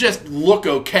couldn't just look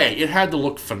okay. It had to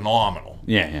look phenomenal.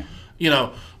 Yeah,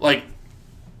 Like,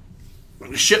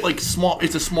 shit like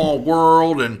It's a Small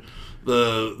World, and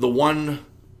the one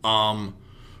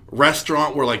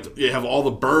restaurant where, like, you have all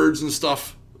the birds and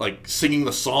stuff, like, singing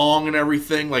the song and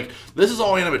everything. Like, this is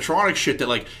all animatronic shit that,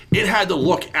 like, it had to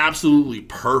look absolutely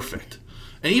perfect.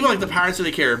 And even, like, the Pirates of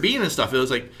the Caribbean and stuff, it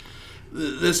was like,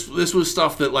 this was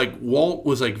stuff that like Walt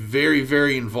was like very,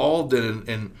 very involved in,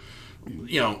 and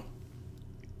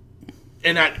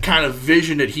and that kind of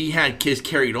vision that he had kids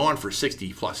carried on for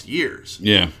 60 plus years.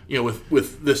 Yeah.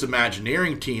 With this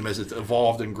Imagineering team as it's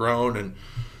evolved and grown, and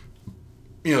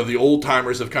the old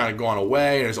timers have kind of gone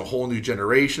away, and there's a whole new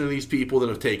generation of these people that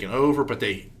have taken over, but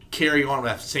they carry on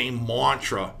that same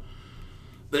mantra.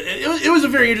 It was a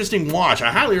very interesting watch.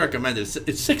 I highly recommend it.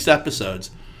 It's 6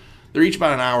 episodes. They're each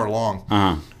about an hour long.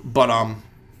 Uh-huh. But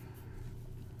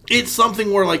it's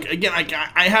something where, like, again,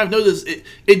 I have noticed it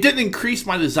didn't increase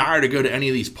my desire to go to any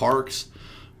of these parks,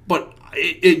 but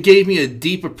it gave me a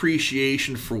deep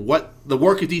appreciation for what the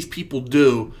work that these people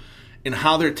do and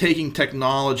how they're taking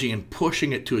technology and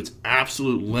pushing it to its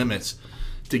absolute limits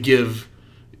to give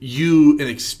you an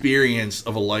experience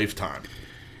of a lifetime.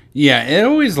 Yeah, it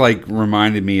always like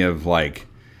reminded me of like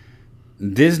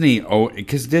Disney,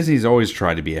 because Disney's always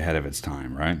tried to be ahead of its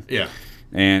time, right? Yeah.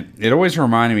 And it always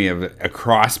reminded me of a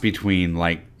cross between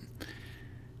like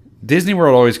Disney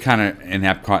World, always kind of, and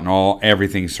Epcot and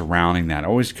everything surrounding that,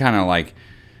 always kind of like,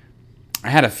 I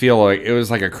had a feel like it was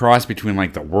like a cross between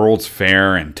like the World's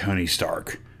Fair and Tony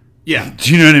Stark. Yeah.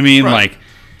 Do you know what I mean? Right. Like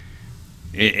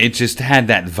it just had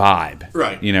that vibe,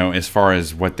 right? As far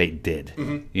as what they did,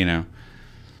 Mm-hmm.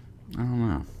 I don't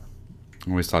know. I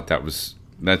always thought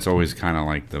that's always kind of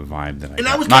like the vibe that I and got.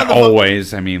 that was Not kind of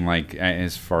always. I mean, like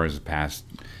as far as the past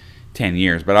 10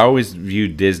 years, but I always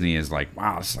viewed Disney as like,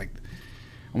 wow, it's like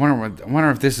I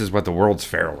wonder if this is what the World's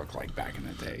Fair looked like back in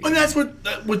the day. And that's what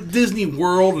with Disney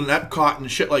World and Epcot and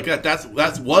shit like that.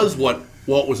 That was what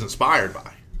Walt was inspired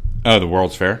by. Oh, the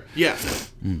World's Fair? Yeah.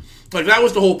 Like that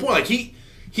was the whole point. Like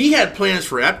he had plans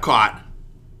for Epcot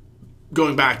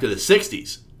going back to the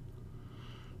 60s.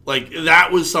 Like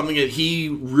that was something that he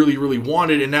really, really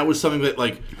wanted, and that was something that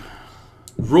like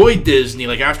Roy Disney,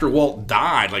 like after Walt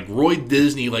died, like Roy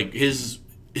Disney, like his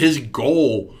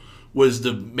goal was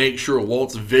to make sure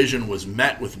Walt's vision was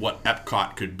met with what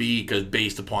Epcot could be, because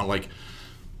based upon like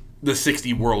the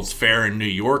 60 World's Fair in New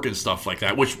York and stuff like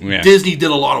that, which Disney did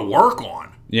a lot of work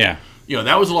on. Yeah.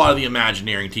 That was a lot of the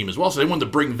Imagineering team as well, so they wanted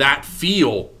to bring that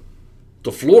feel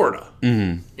to Florida.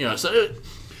 Mm-hmm. So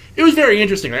it was very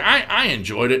interesting. Like, I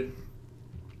enjoyed it.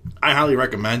 I highly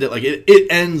recommend it. Like it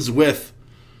ends with,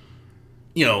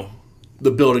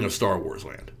 the building of Star Wars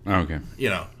Land. Okay.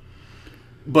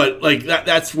 But like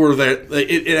that's where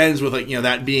it ends with like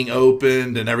that being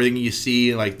opened and everything you see,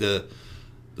 and like the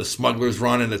Smuggler's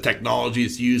Run and the technology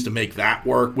that's used to make that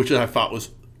work, which I thought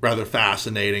was rather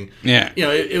fascinating. Yeah.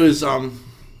 It was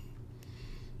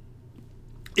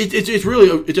it's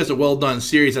really just a well done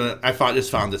series, and I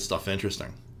just found this stuff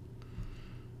interesting.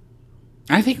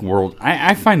 I think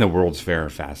I find the World's Fair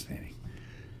fascinating.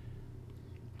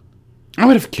 I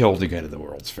would have killed to go to the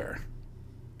World's Fair.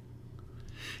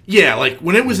 Yeah, like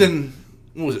when it was in,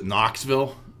 what was it,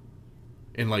 Knoxville,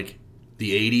 in like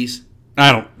the 80s.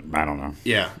 I don't know.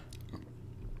 Yeah,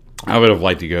 I would have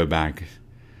liked to go back,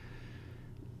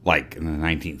 like in the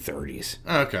 1930s.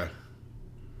 Okay.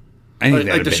 I think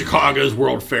like the Chicago's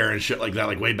World Fair and shit like that,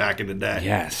 like way back in the day.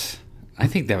 Yes, I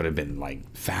think that would have been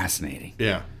like fascinating.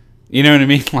 Yeah. You know what I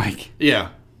mean? Like,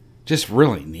 yeah, just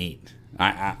really neat.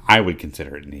 I would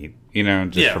consider it neat.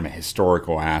 Just from a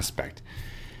historical aspect.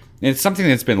 And it's something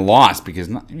that's been lost because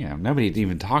nobody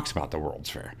even talks about the World's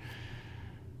Fair.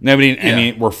 Nobody. I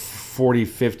mean, we're 40,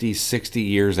 50, 60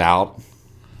 years out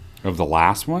of the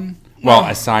last one. Well,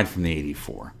 aside from the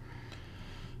 84.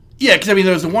 Yeah, because I mean,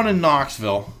 there was the one in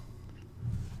Knoxville.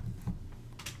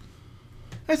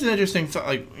 That's an interesting thought.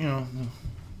 Like, let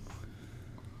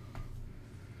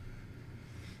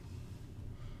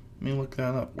me look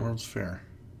that up. World's Fair.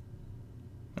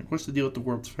 Like, what's the deal with the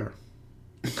World's Fair?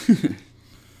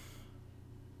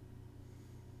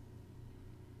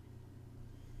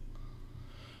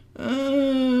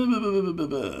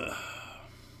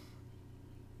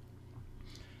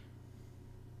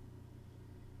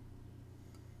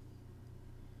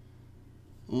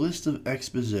 List of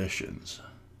expositions.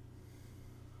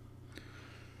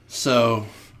 So,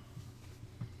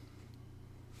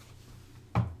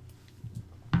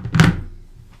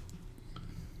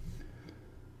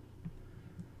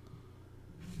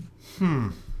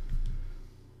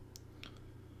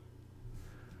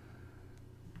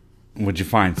 What'd you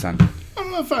find, son?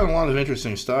 I found a lot of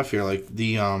interesting stuff here. Like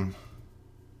I'm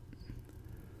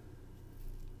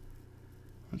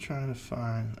trying to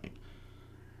find.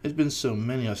 There's been so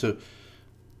many. So,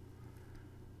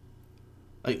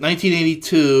 like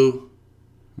 1982.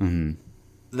 Mm-hmm.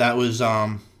 That was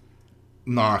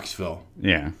Knoxville.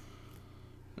 Yeah.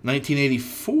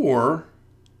 1984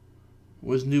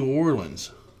 was New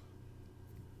Orleans.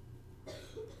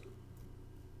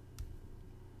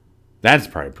 That's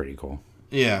probably pretty cool.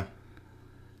 Yeah.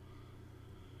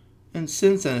 And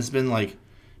since then, it's been like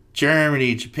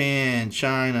Germany, Japan,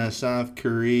 China, South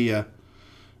Korea.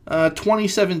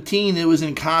 2017, it was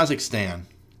in Kazakhstan.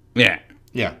 Yeah.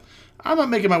 Yeah. I'm not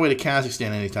making my way to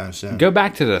Kazakhstan anytime soon. Go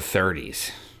back to the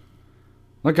 30s.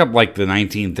 Look up like the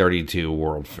 1932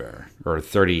 World Fair or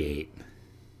 38.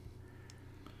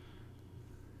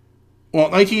 Well,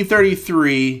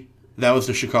 1933, that was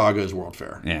the Chicago's World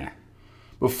Fair. Yeah.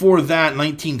 Before that,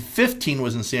 1915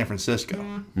 was in San Francisco.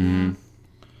 Mm-hmm.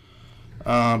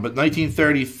 But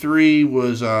 1933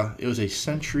 was it was a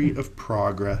century of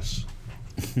progress.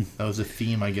 That was the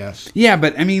theme, I guess. Yeah,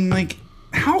 but I mean, like,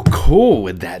 how cool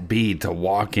would that be to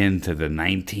walk into the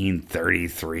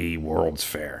 1933 World's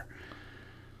Fair?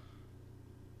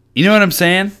 You know what I'm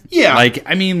saying? Yeah. Like,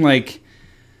 I mean, like,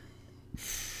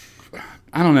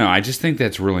 I don't know. I just think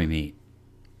that's really neat.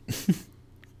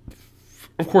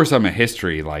 Of course, I'm a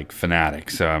history, like,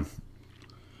 fanatic, so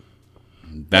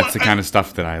that's the kind of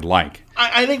stuff that I like.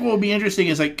 I think what will be interesting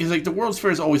is, like, because, like, the World's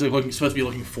Fair is always, like, supposed to be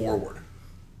looking forward.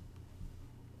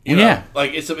 You know? Yeah.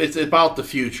 Like, it's about the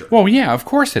future. Well, yeah, of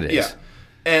course it is. Yeah.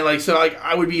 And, like, so, like,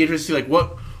 I would be interested to see,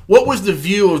 like, what was the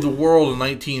view of the world in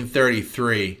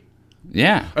 1933?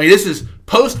 Yeah. I mean, this is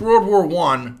post-World War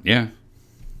I, Yeah.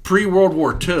 pre-World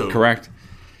War II. Correct.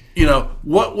 You know,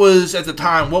 what was, at the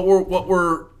time, what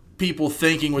were people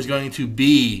thinking was going to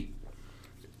be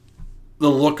the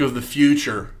look of the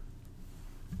future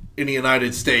in the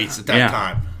United States at that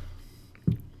time?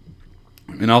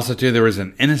 And also, too, there was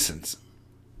an innocence.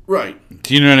 Right.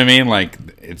 Do you know what I mean? Like,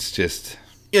 it's just...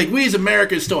 Yeah, like, we as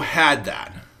Americans still had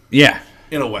that. Yeah.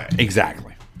 In a way.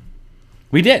 Exactly.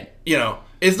 We did. You know,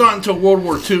 it's not until World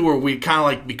War II where we kind of,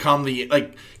 like, become the...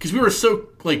 Like, because we were so,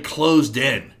 like, closed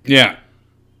in. Yeah.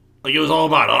 Like, it was all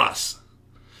about us.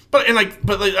 But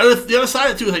the other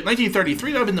side of it, too, is, like,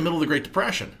 1933, that would have been the middle of the Great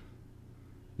Depression.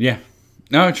 Yeah.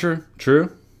 No, true.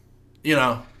 True. You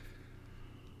know?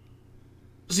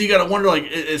 So you got to wonder, like,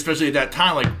 especially at that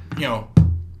time, like, you know,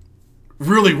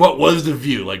 really, what was the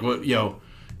view? Like, what, you know,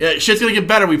 shit's going to get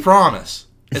better, we promise.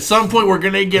 At some point, we're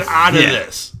going to get out of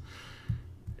this.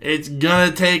 It's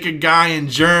going to take a guy in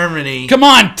Germany. Come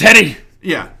on, Teddy!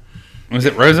 Yeah. Was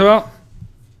it Roosevelt?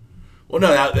 Well, no,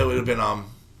 that would have been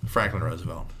Franklin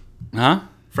Roosevelt. Huh?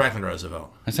 Franklin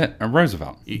Roosevelt. I said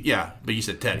Roosevelt. Yeah, but you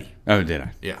said Teddy. Oh, did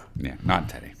I? Yeah. Yeah, not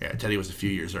Teddy. Yeah, Teddy was a few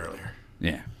years earlier.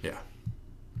 Yeah. Yeah.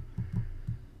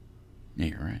 Yeah,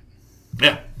 you're right.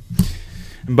 Yeah.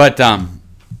 But, yeah,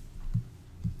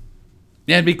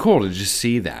 it'd be cool to just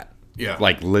see that. Yeah.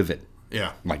 Like, live it.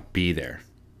 Yeah. Like, be there.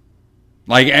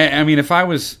 Like, I mean, if I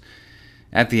was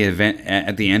at the event,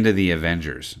 at the end of the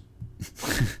Avengers...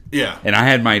 Yeah. And I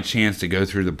had my chance to go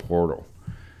through the portal.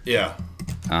 Yeah.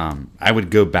 I would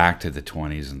go back to the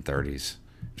 20s and 30s,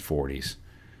 40s.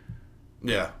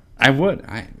 Yeah. I would.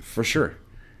 For sure.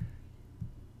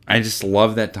 I just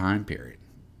love that time period.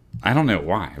 I don't know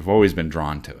why. I've always been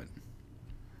drawn to it.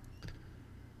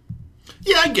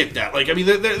 Yeah, I get that. Like, I mean,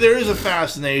 there is a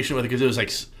fascination with it because it was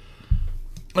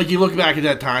like you look back at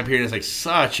that time period, it's like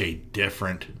such a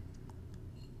different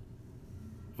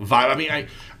vibe. I mean, I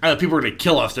know people are going to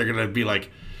kill us. They're going to be like,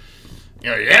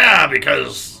 you know, yeah,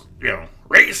 because, you know,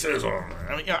 racism.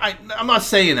 I mean, you know, I'm not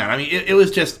saying that. I mean, it was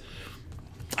just...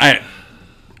 It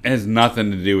has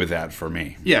nothing to do with that for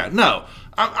me. Yeah, no.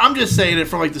 I'm just saying it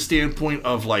from, like, the standpoint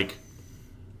of, like,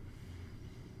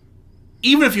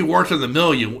 even if you worked in the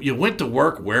mill, you went to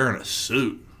work wearing a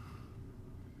suit.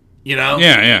 You know?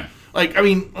 Yeah, yeah. Like, I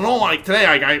mean, like,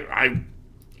 today,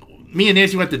 me and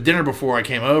Nancy went to dinner before I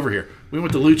came over here. We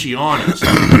went to Luciano's.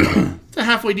 It's a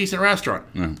halfway decent restaurant.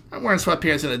 Yeah. I'm wearing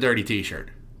sweatpants and a dirty T-shirt.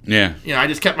 Yeah. You know, I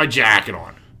just kept my jacket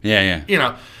on. Yeah, yeah. You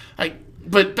know,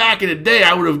 but back in the day,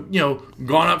 I would have, you know,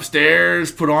 gone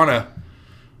upstairs, put on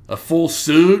a full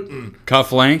suit and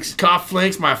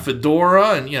cufflinks, my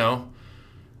fedora, and, you know,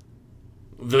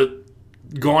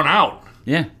 gone out.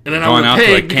 Yeah. And then I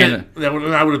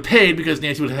would have paid because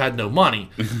Nancy would have had no money.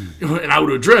 And I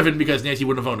would have driven because Nancy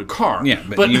wouldn't have owned a car. Yeah,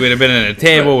 but you would have been at a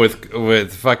table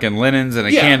with fucking linens and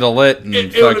a candle lit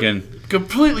and fucking...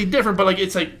 Completely different, but, like,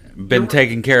 it's like... Been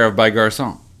taken care of by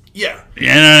garçon. Yeah. You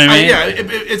know what I mean?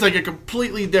 It's like a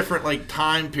completely different, like,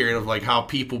 time period of, like, how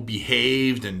people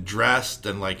behaved and dressed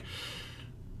and, like...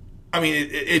 I mean,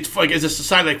 it's like, as a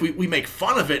society, like, we make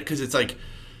fun of it because it's like,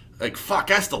 fuck,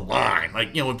 that's the line.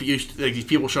 Like, you know, when these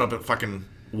people show up at fucking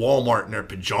Walmart in their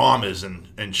pajamas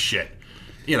and shit,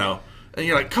 you know, and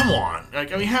you're like, come on.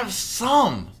 Like, I mean, have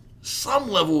some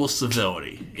level of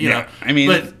civility, you know? I mean,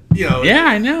 but, you know. Yeah,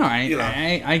 I know.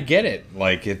 I get it.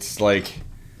 Like, it's like,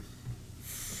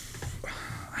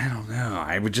 I don't know.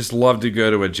 I would just love to go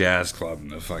to a jazz club in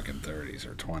the fucking 30s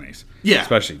or 20s. Yeah.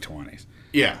 Especially 20s.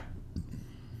 Yeah.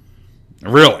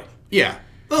 Really? Yeah.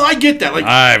 Well, I get that. Like,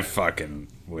 I fucking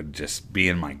would just be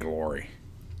in my glory.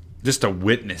 Just to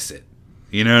witness it.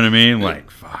 You know what I mean? Like,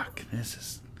 fuck,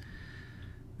 this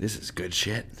is good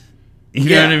shit. You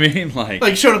know what I mean?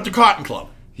 Like showing up to Cotton Club.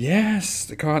 Yes,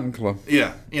 the Cotton Club.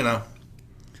 Yeah, you know.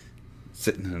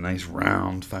 Sitting in a nice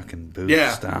round fucking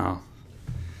booth style.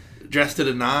 Dressed to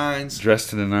the nines.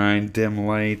 Dressed to the nine, dim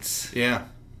lights. Yeah.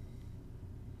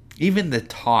 Even the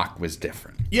talk was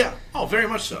different. Yeah. Oh, very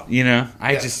much so. You know,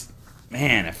 I just,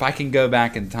 man, if I can go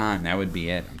back in time, that would be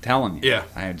it. I'm telling you. Yeah.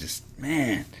 I just,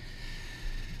 man.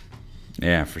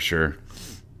 Yeah, for sure.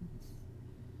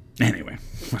 Anyway.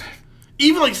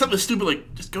 Even like something stupid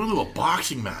like just going to a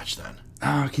boxing match then.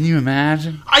 Oh, can you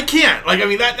imagine? I can't. Like, I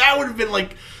mean, that would have been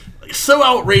like so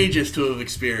outrageous to have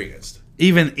experienced.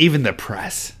 Even the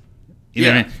press. You know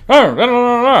Yeah. what I mean? Oh, blah, blah,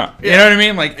 blah, blah. You Yeah. know what I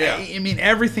mean? Like, Yeah. I mean,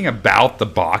 everything about the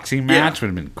boxing match Yeah. would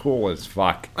have been cool as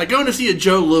fuck. Like going to see a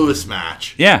Joe Louis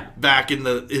match. Yeah. Back in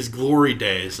his glory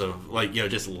days of like, you know,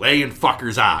 just laying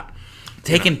fuckers out.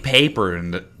 Taking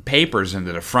papers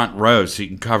into the front row so you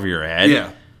can cover your head.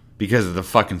 Yeah. Because of the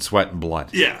fucking sweat and blood.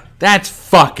 Yeah. That's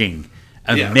fucking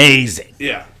amazing.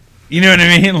 Yeah. You know what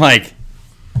I mean? Like,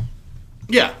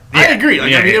 yeah, I agree.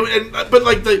 Like, Yeah, I mean, yeah. but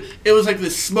like it was like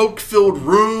this smoke-filled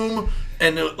room,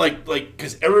 and like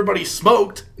because everybody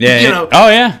smoked. yeah. You know. Oh,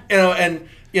 yeah. You know, and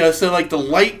you know, so like the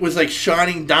light was like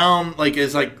shining down, like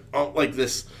as like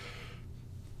this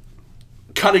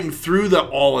cutting through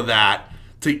all of that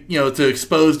to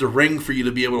expose the ring for you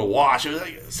to be able to watch. It was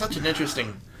like such an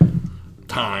interesting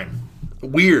time.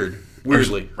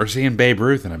 Weirdly. Or seeing Babe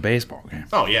Ruth in a baseball game.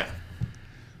 Oh yeah.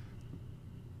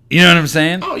 You know what I'm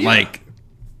saying? Oh, yeah. Like,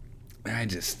 I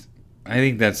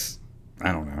think that's,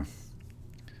 I don't know.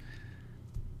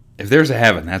 If there's a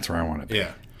heaven, that's where I want to be.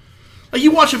 Yeah. Like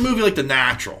you watch a movie like The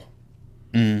Natural.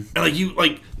 And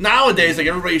like nowadays, like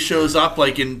everybody shows up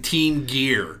like in team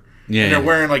gear. Yeah. And they're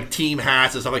wearing like team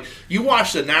hats and stuff. Like you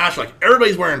watch The Natural, like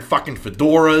everybody's wearing fucking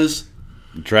fedoras.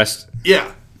 Dressed.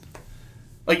 Yeah.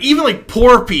 Like even like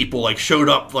poor people like showed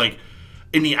up like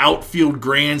in the outfield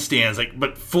grandstands, like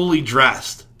but fully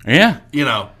dressed. Yeah. You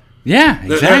know. Yeah,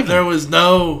 exactly. There was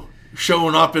no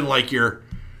showing up in like your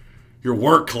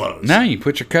work clothes. No, you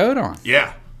put your coat on.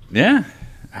 Yeah. Yeah.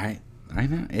 I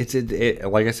know. It's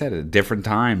like I said, a different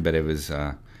time, but it was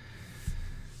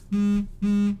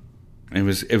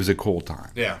it was a cool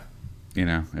time. Yeah. You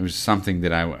know, it was something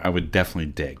that I would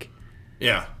definitely dig.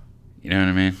 Yeah. You know what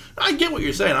I mean? I get what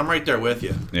you're saying. I'm right there with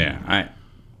you. Yeah. I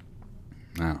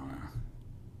don't know.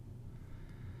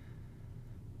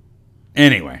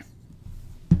 Anyway.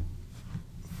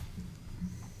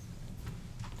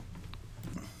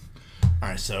 All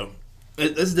right, so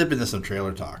let's dip into some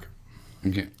trailer talk.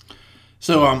 Okay.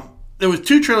 So there was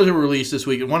 2 trailers that were released this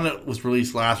week, and one that was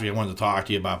released last week I wanted to talk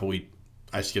to you about, but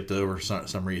I skipped over for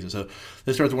some reason. So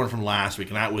let's start with the one from last week,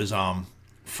 and that was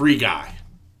Free Guy.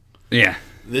 Yeah.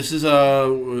 This is a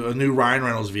new Ryan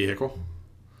Reynolds vehicle.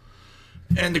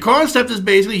 And the concept is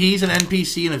basically he's an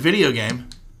NPC in a video game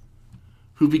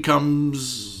who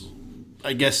becomes,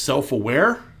 I guess,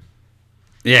 self-aware.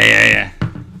 Yeah.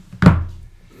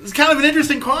 It's kind of an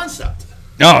interesting concept.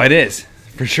 Oh, it is.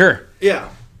 For sure. Yeah.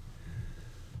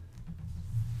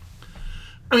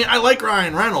 I mean, I like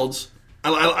Ryan Reynolds.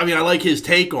 I mean, I like his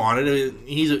take on it. I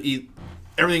mean,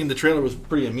 everything in the trailer was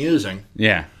pretty amusing.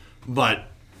 Yeah. But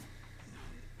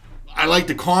I like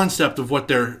the concept of what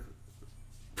they're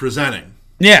presenting.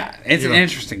 Yeah, it's an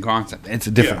interesting concept. It's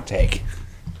a different take.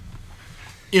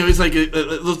 You know, it's like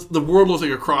the world looks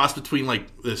like a cross between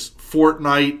like this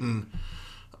Fortnite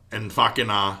and fucking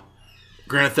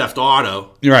Grand Theft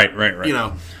Auto. Right. You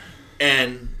know,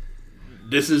 and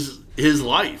this is his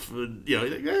life. You know,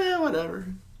 he's like, whatever.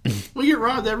 We get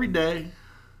robbed every day.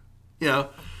 You know,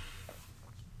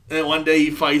 and then one day he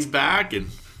fights back, and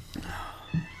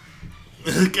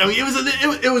I mean,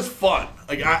 it was fun.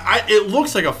 Like it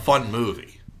looks like a fun movie.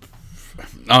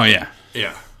 Oh yeah.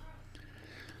 Yeah.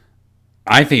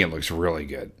 I think it looks really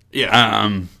good.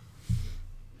 Yeah.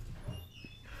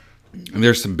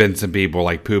 There's been some people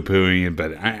like poo-pooing it,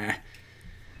 but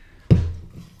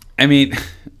I mean,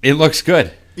 it looks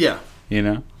good. Yeah. You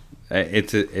know,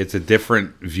 it's a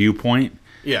different viewpoint.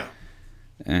 Yeah.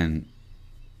 And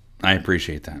I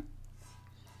appreciate that.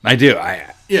 I do.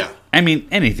 Yeah. I mean,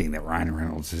 anything that Ryan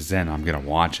Reynolds is in, I'm gonna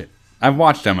watch it. I've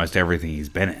watched almost everything he's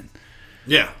been in.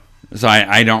 Yeah. So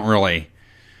I don't really.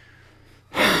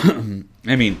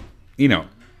 I mean, you know,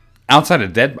 outside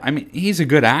of Dead, I mean, he's a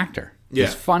good actor. Yeah.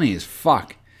 He's funny as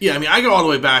fuck. Yeah, I mean, I go all the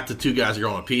way back to two guys that are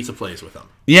going to a pizza place with him.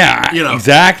 Yeah,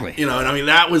 exactly. And I mean,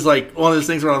 that was like one of those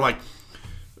things where I'm like,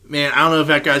 man, I don't know if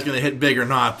that guy's going to hit big or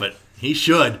not, but he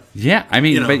should. Yeah, I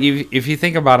mean, but if you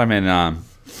think about him in,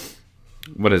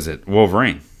 what is it,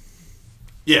 Wolverine?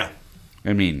 Yeah.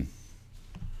 I mean,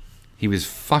 he was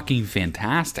fucking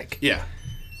fantastic. Yeah.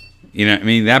 I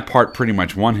mean, that part pretty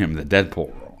much won him the Deadpool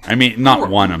role. I mean, not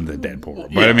won him the Deadpool role,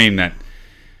 but I mean that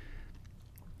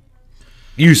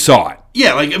you saw it.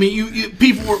 Yeah, like I mean,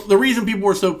 the reason people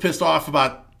were so pissed off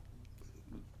about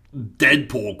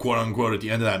Deadpool, quote unquote, at the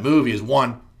end of that movie is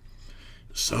one,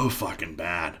 so fucking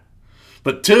bad,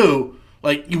 but two,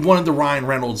 like you wanted the Ryan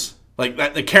Reynolds, like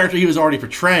that the character he was already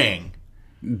portraying.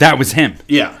 That was him.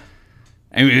 Yeah,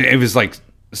 I mean, it was like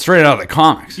straight out of the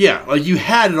comics. Yeah, like you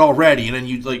had it already, and then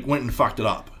you like went and fucked it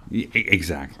up.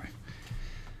 Exactly.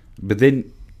 But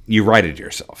then you righted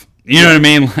yourself. You know what I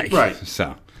mean? Like, right.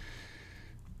 So,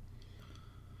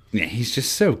 yeah, he's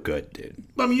just so good, dude.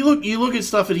 I mean, you look at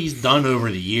stuff that he's done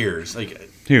over the years, like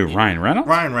who? Ryan Reynolds.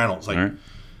 Ryan Reynolds, like right.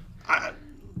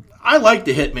 I like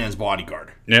The Hitman's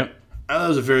Bodyguard. Yep. That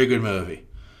was a very good movie.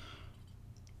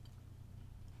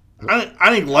 I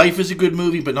think Life is a good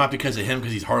movie, but not because of him,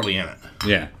 because he's hardly in it.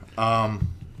 Yeah.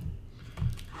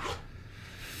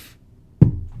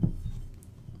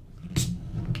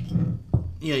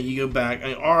 Yeah, you go back. I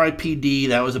mean, R.I.P.D.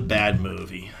 That was a bad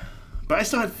movie, but I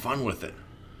still had fun with it.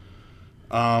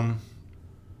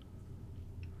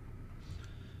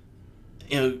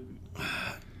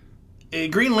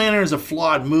 Green Lantern is a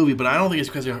flawed movie, but I don't think it's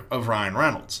because of Ryan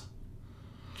Reynolds.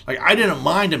 Like, I didn't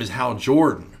mind him as Hal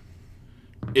Jordan.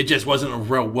 It just wasn't a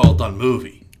real well done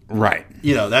movie. Right.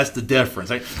 That's the difference.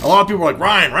 Like, a lot of people are like,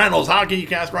 Ryan Reynolds, how can you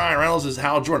cast Ryan Reynolds as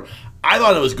Hal Jordan? I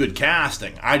thought it was good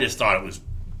casting. I just thought it was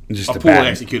just a poorly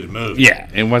executed movie. Yeah,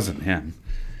 it wasn't him.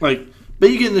 Like, but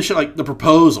you get into shit like The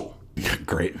Proposal.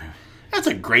 Great movie. That's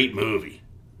a great movie.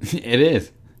 It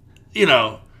is. You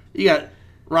got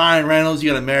Ryan Reynolds,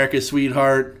 you got America's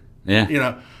Sweetheart.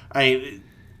 Yeah.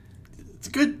 It's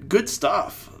good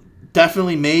stuff.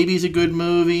 Definitely Maybe's a good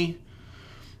movie.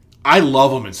 I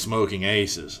love him in Smoking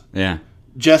Aces. Yeah.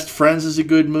 Just Friends is a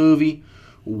good movie.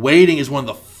 Waiting is one of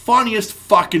the funniest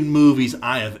fucking movies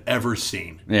I have ever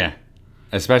seen. Yeah.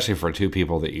 Especially for two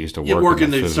people that used to work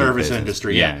in the service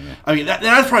industry. Yeah. I mean,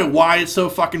 that's probably why it's so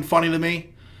fucking funny to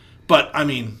me. But, I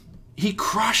mean, he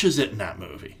crushes it in that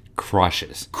movie.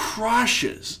 Crushes.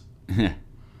 You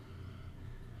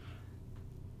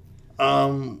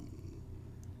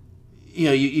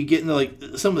get into, like,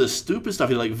 some of the stupid stuff.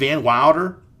 Like Van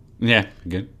Wilder. Yeah,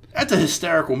 good. That's a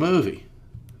hysterical movie.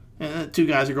 And two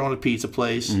guys are going to a pizza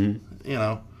place,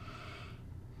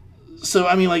 So,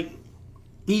 I mean, like,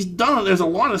 there's a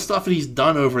lot of stuff that he's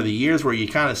done over the years where you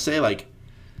kind of say, like,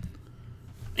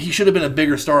 he should have been a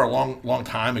bigger star a long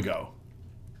time ago.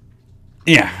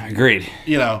 Yeah, agreed.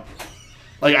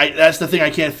 That's the thing I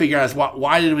can't figure out is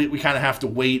why did we kind of have to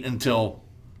wait until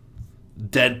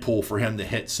Deadpool for him to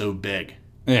hit so big?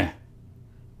 Yeah.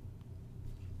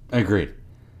 Agreed.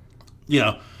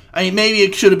 I mean, maybe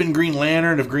it should have been Green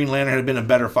Lantern if Green Lantern had been a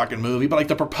better fucking movie, but, like,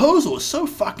 The Proposal is so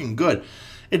fucking good.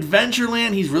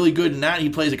 Adventureland, he's really good in that. He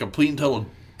plays a complete and total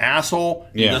asshole.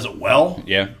 Yeah. He does it well.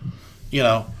 Yeah.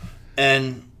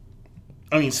 And,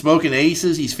 I mean, Smoking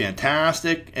Aces, he's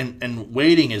fantastic. And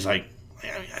Waiting is, like,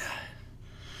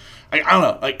 I don't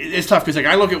know. Like, it's tough because, like,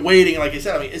 I look at Waiting, and like I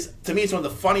said, I mean, to me, it's one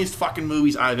of the funniest fucking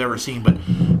movies I've ever seen, but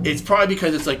it's probably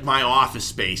because it's, like, my office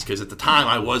space, because at the time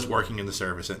I was working in the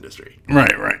service industry.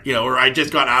 Right. Or I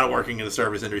just got out of working in the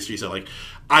service industry, so, like,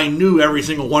 I knew every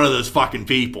single one of those fucking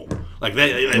people. Like,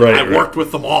 I worked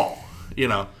with them all,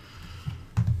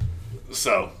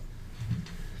 So.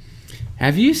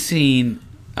 Have you seen,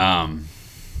 the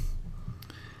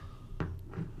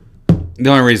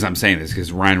only reason I'm saying this is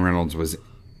because Ryan Reynolds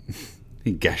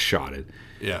he guest shotted.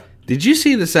 Yeah. Did you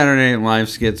see the Saturday Night Live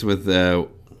skits with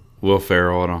Will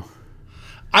Ferrell at all?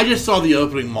 I just saw the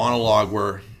opening monologue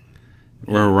where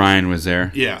Ryan was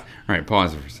there. Yeah. All right,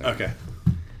 pause it for a second. Okay.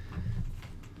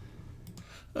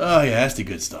 Oh yeah, that's the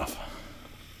good stuff.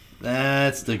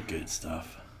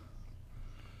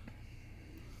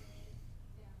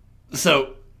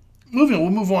 So, we'll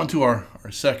move on to our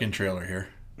second trailer here.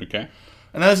 Okay.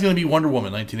 And that's going to be Wonder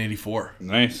Woman 1984.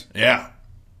 Nice. Yeah.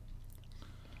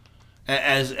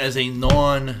 As a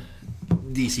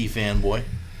non-DC fanboy.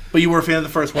 But you were a fan of the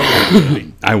first Wonder Woman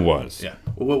movie. I was. Yeah.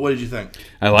 What did you think?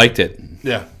 I liked it.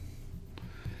 Yeah.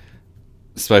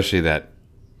 Especially that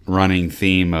running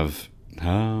theme of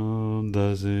how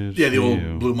does it Yeah, the feel?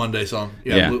 old Blue Monday song.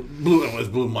 Yeah. It was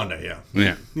Blue Monday, yeah.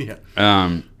 Yeah.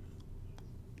 Yeah.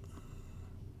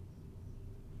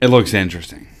 It looks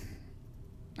interesting.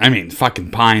 I mean,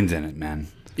 fucking Pine's in it, man.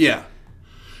 Yeah.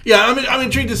 Yeah, I'm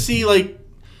intrigued to see, like,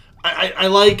 I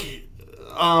like,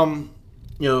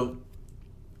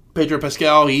 Pedro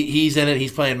Pascal. He's in it.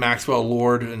 He's playing Maxwell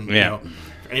Lord. And, for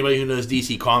anybody who knows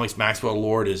DC Comics, Maxwell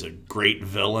Lord is a great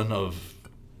villain in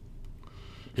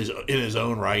his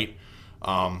own right.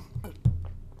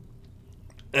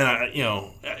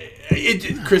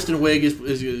 Kristen Wiig is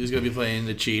going to be playing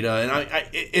the Cheetah, and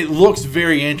it looks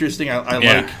very interesting. I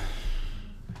like.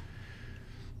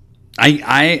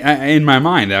 I in my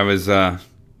mind, I was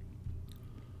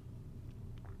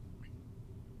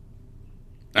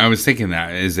thinking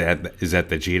that is that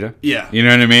the Cheetah? Yeah, you know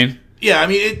what I mean. Yeah, I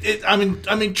mean,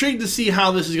 I'm intrigued to see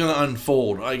how this is going to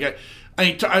unfold. Like,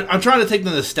 I'm trying to take the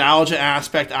nostalgia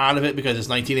aspect out of it because it's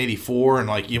 1984, and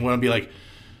like you want to be like,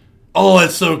 oh,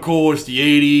 it's so cool. It's the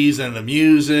 80s and the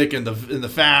music and the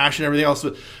fashion and everything else.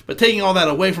 But taking all that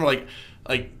away from like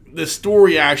the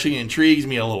story actually intrigues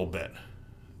me a little bit.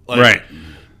 Like, right.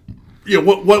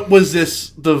 What was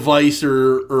this device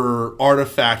or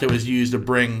artifact that was used to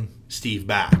bring Steve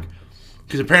back?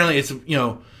 Because apparently it's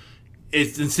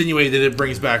insinuated that it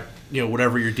brings back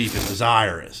whatever your deepest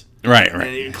desire is. Right.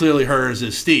 And clearly hers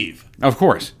is Steve. Of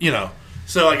course.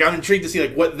 So like I'm intrigued to see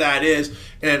like what that is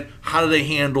and how do they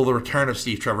handle the return of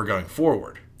Steve Trevor going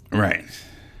forward. Right.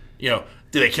 Do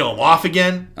they kill him off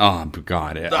again? Oh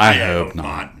God, I hope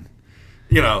not.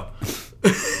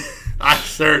 I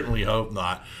certainly hope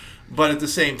not. But at the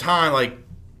same time, like,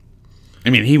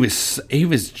 I mean, he was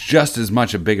just as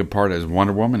much a big part as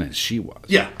Wonder Woman as she was.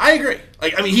 Yeah, I agree.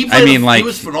 Like, I mean, he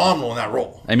was phenomenal in that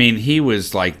role. I mean, he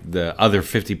was like the other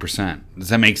 50%. Does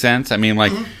that make sense? I mean,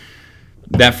 like,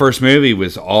 that first movie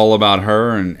was all about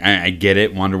her, and I get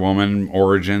it, Wonder Woman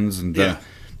origins, and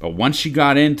but once you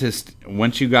got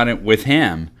it with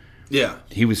him,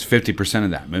 he was 50%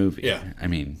 of that movie. Yeah, I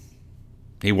mean,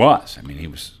 he was.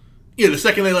 Yeah, the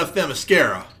second they left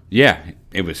Themyscira. Yeah,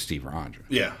 it was Steve Rogers.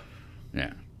 Yeah.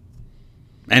 Yeah.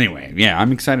 Anyway,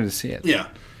 I'm excited to see it. Yeah.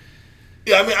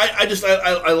 Yeah, I mean, I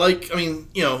like, I mean,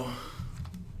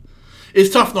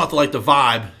 it's tough not to like the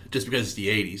vibe just because it's the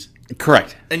 80s.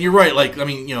 Correct. And you're right, like, I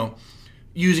mean,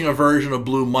 using a version of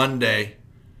Blue Monday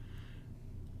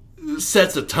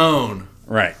sets a tone.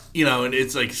 Right. And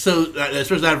it's like so,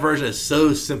 especially that version is so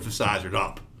synthesizered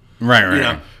up.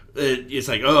 Right. It's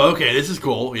like, oh, okay, this is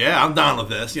cool. Yeah, I'm down with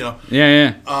this. Yeah.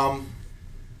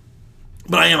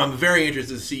 But I'm very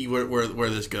interested to see where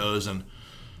this goes and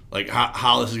like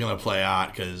how this is going to play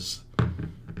out because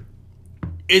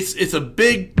it's a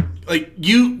big like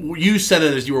you said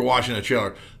it as you were watching the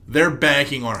trailer. They're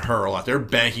banking on her a lot. They're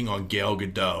banking on Gal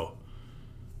Gadot.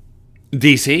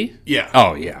 DC? Yeah.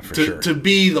 Oh yeah, for sure. To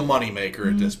be the moneymaker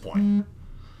at this point.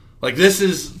 Like this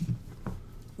is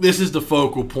the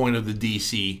focal point of the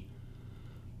DC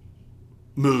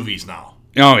movies now.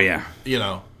 Oh yeah.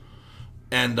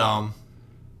 And I'm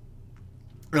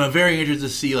very interested to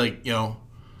see like,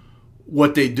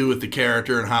 what they do with the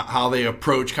character and how they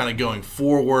approach kind of going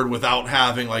forward without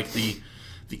having like the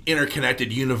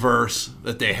interconnected universe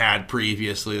that they had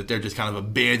previously, that they're just kind of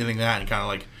abandoning that and kind of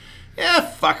like, yeah,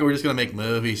 fuck it, we're just going to make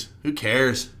movies. Who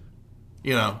cares? Oh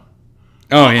yeah.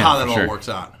 How that all works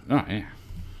out. Oh yeah.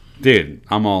 Dude,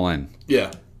 I'm all in.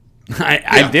 Yeah.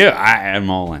 I do. I am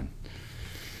all in.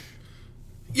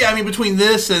 Yeah, I mean, between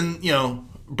this and,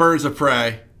 Birds of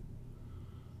Prey,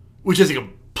 which is a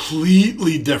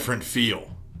completely different feel.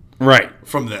 Right.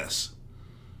 From this.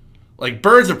 Like,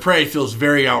 Birds of Prey feels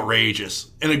very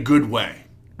outrageous in a good way.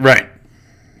 Right.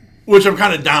 Which I'm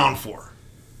kind of down for.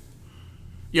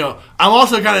 I'm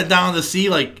also kind of down to see,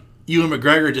 like, Ewan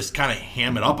McGregor just kind of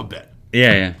ham it up a bit.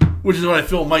 Yeah. Which is what I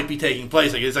feel might be taking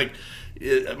place. Like, it's like,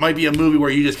 it might be a movie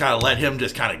where you just kind of let him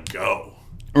just kind of go.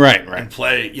 Right. And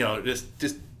play, just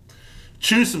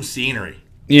choose some scenery.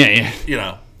 Yeah.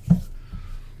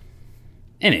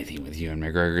 Anything with Ewan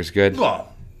McGregor is good.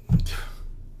 Well,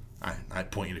 I'd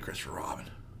point you to Christopher Robin.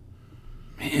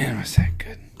 Man, was that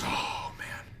good? Oh,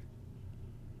 man.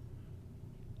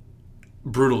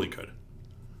 Brutally good.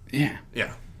 Yeah.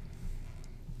 Yeah.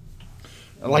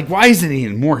 Like, why isn't he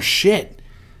in more shit?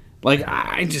 Like,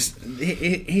 he's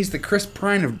the Chris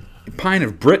Pine of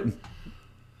Britain.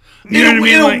 In a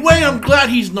way, I'm glad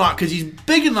he's not, because he's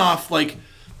big enough, like,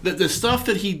 that the stuff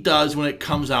that he does when it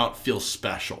comes out feels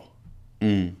special.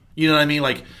 Mm. You know what I mean?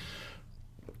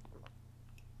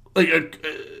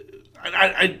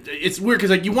 It's weird, because,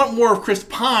 like, you want more of Chris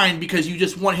Pine because you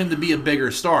just want him to be a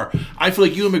bigger star. I feel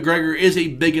like Ewan McGregor is a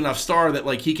big enough star that,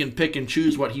 like, he can pick and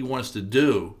choose what he wants to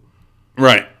do.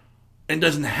 Right. And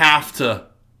doesn't have to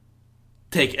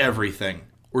take everything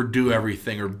or do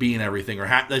everything or be in everything or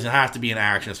doesn't have to be an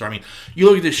action star. I mean, you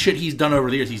look at the shit he's done over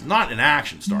the years. He's not an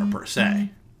action star per se.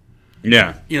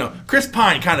 Yeah. You know, Chris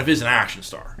Pine kind of is an action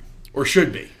star, or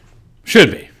should be.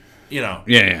 Should be. You know.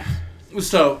 Yeah.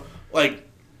 So like,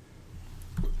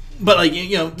 but like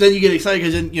you know, then you get excited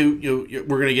because then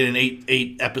we're gonna get an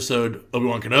eight episode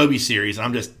Obi-Wan Kenobi series. And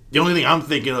I'm just the only thing I'm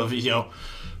thinking of is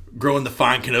growing the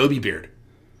fine Kenobi beard.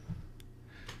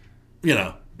 You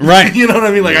know. Right. You know what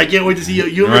I mean? Like, I can't wait to see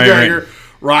Ewan McGregor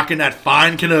rocking that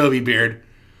fine Kenobi beard,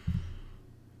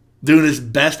 doing his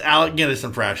best Alec Guinness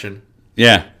impression.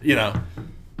 Yeah. You know.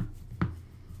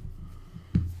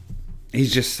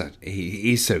 He's just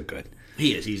he's so good.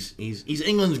 He is. He's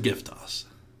England's gift to us.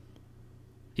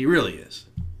 He really is.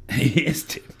 He is,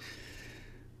 too.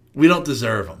 We don't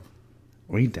deserve him.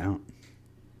 We don't.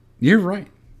 You're right.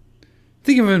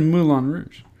 Think of him in Moulin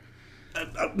Rouge.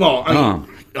 Well, I mean,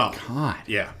 God.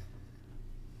 Yeah.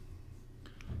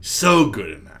 So good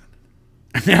in that.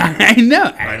 I know.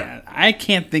 I know. I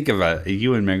can't think of a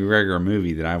Ewan McGregor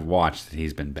movie that I've watched that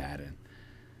he's been bad in.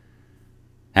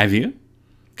 Have you?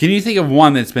 Can you think of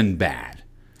one that's been bad?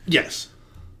 Yes.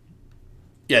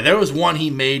 Yeah, there was one he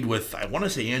made with, I want to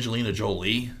say, Angelina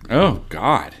Jolie. Oh,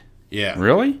 God. Yeah.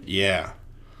 Really? Yeah.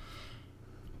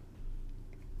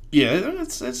 Yeah,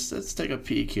 let's take a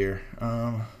peek here.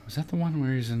 Was that the one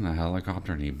where he's in the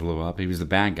helicopter and he blew up? He was the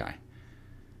bad guy.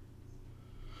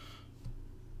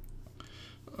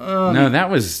 No, that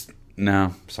was...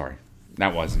 No, sorry.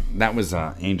 That wasn't. That was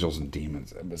Angels and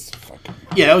Demons. It was fucking...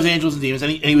 Yeah, that was Angels and Demons,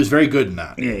 and he was very good in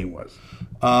that. Yeah, he was.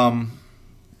 And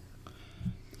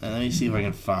let me see if I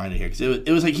can find it here. Because it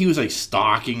was like he was like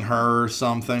stalking her or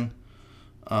something.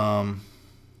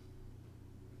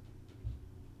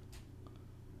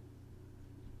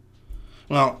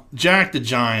 Well, Jack the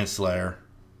Giant Slayer.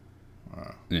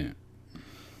 Yeah.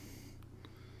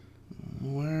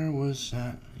 Where was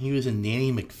that? He was in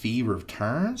Nanny McPhee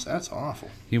Returns? That's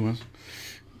awful. He was.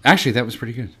 Actually, that was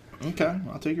pretty good. Okay,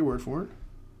 I'll take your word for it.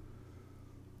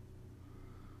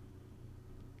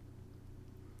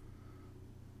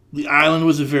 The Island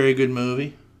was a very good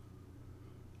movie.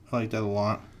 I like that a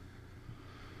lot.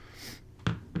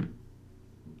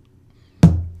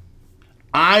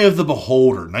 Eye of the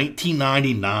Beholder,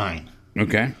 1999.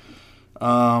 Okay.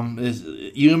 Is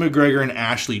Ewan McGregor and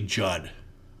Ashley Judd.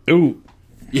 Ooh.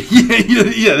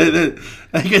 Yeah.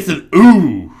 I guess an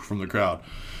ooh from the crowd.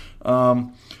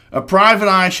 A private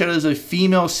eye shadows a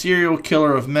female serial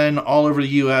killer of men all over the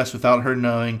U.S. without her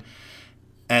knowing,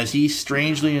 as he,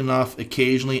 strangely enough,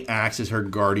 occasionally acts as her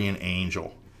guardian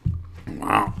angel.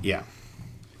 Wow. Yeah.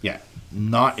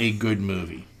 Not a good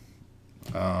movie.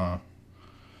 It's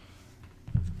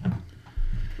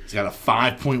got a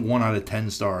 5.1 out of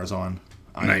 10 stars on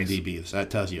IMDb. Nice. So that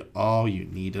tells you all you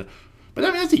need to... But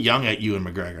I mean, that's a young at Ewan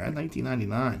McGregor. That's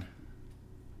 1999.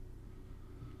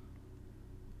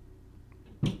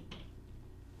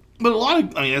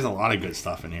 But there's a lot of good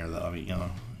stuff in here, though. I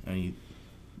mean,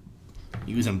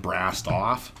 he was in Brassed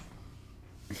Off.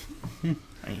 I mean,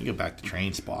 you go back to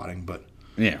Train Spotting, but...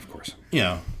 Yeah, of course.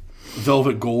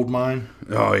 Velvet Goldmine.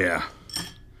 Oh, yeah.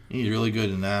 He's really good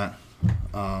in that.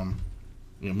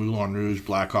 Moulin Rouge,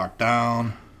 Black Hawk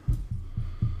Down.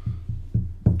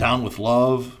 Down with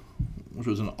Love, which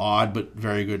was an odd but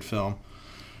very good film.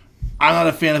 I'm not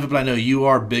a fan of it, but I know you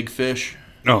are. Big Fish.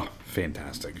 Oh,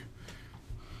 fantastic.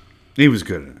 He was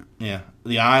good in it. Yeah.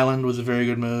 The Island was a very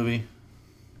good movie.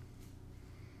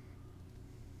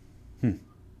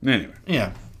 Anyway.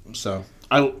 Yeah. So,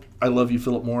 I love you,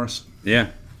 Philip Morris. Yeah.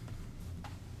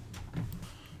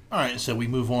 All right, so we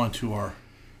move on to our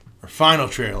final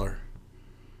trailer.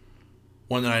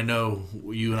 One that I know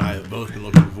you and I have both been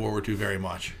looking forward to very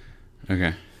much.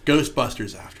 Okay.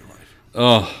 Ghostbusters Afterlife.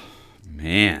 Oh,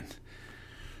 man.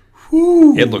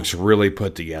 Whew. It looks really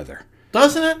put together.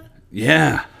 Doesn't it?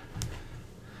 Yeah.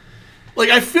 Like,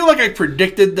 I feel like I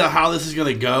predicted how this is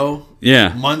going to go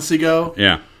months ago.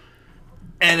 Yeah.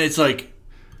 And it's like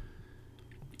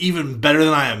even better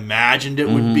than I imagined it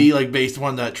would be, like based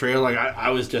upon that trailer. Like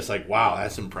I was just like, wow,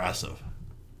 that's impressive.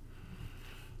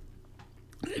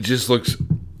 It just looks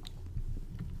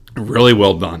really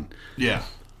well done. Yeah.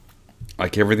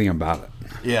 Like everything about it.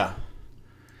 Yeah.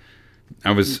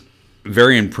 I was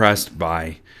very impressed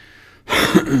by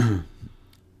I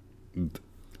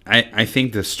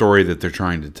think the story that they're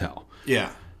trying to tell.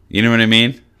 Yeah. You know what I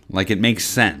mean? Like it makes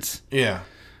sense. Yeah.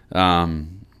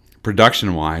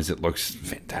 Production wise, it looks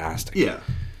fantastic. Yeah.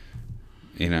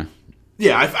 You know?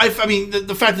 Yeah, I mean,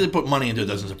 the fact that they put money into it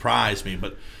doesn't surprise me,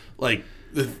 but like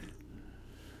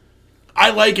I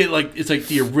like it. Like it's like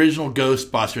the original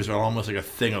Ghostbusters are almost like a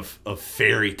thing of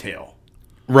fairy tale,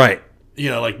 right?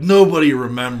 Like nobody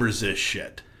remembers this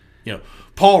shit.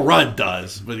 Paul Rudd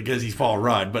does, but because he's Paul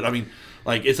Rudd. But I mean,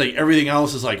 like it's like everything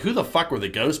else is like, who the fuck were the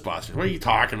Ghostbusters? What are you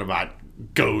talking about,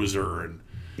 Gozer and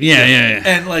yeah.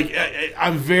 And like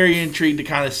I'm very intrigued to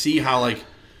kind of see how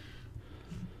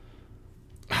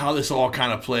this all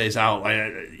kind of plays out.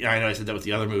 I know I said that with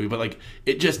the other movie, but like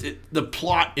the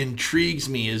plot intrigues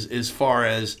me as far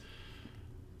as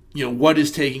what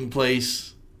is taking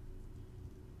place.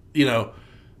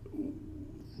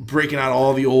 Breaking out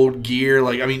all the old gear.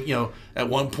 Like I mean, at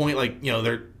one point, like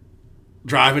they're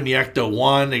driving the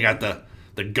Ecto-1. They got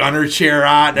the gunner chair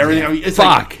out and everything. I mean, it's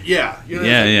fuck. Like, yeah,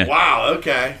 yeah. Wow.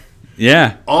 Okay.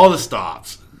 Yeah. All the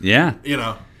stops. Yeah.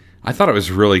 I thought it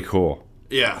was really cool.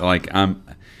 Yeah. Like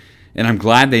and I'm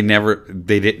glad they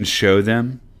didn't show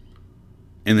them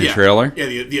in the trailer.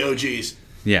 Yeah, the OGs.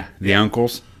 Yeah, the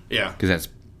uncles. Yeah. Because that's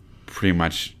pretty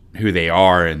much who they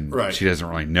are, and right. she doesn't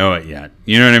really know it yet.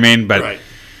 You know what I mean? But right.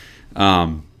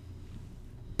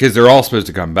 Because they're all supposed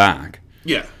to come back.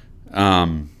 Yeah.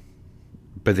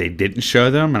 But they didn't show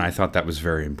them, and I thought that was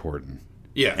very important.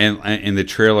 Yeah. And the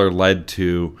trailer led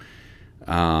to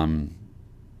not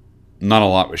a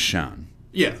lot was shown.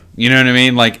 Yeah. You know what I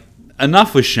mean? Like,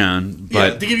 enough was shown,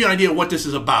 but... Yeah, to give you an idea of what this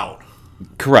is about.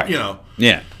 Correct.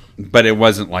 Yeah. But it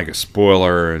wasn't like a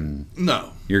spoiler, and...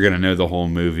 No. You're going to know the whole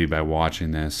movie by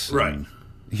watching this. Right. And,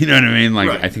 you know what I mean? Like,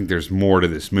 right. I think there's more to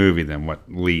this movie than what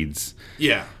leads...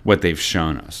 Yeah. What they've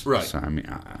shown us. Right. So, I mean,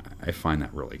 I find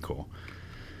that really cool.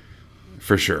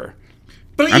 For sure.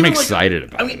 But I'm excited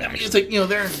about it. I mean, it's like,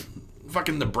 they're in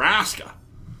fucking Nebraska.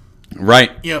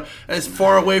 Right. As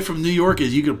far away from New York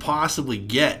as you could possibly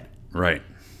get. Right.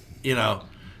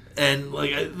 And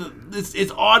like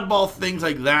it's oddball things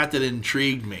like that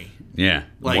intrigued me. Yeah.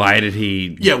 Like, why did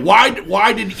he? Yeah. Why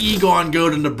did Egon go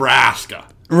to Nebraska?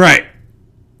 Right.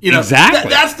 Exactly.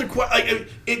 That's the question. Like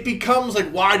it becomes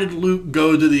like, why did Luke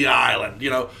go to the island?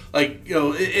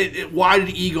 Why did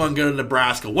Egon go to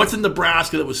Nebraska? What's in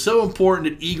Nebraska that was so important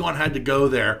that Egon had to go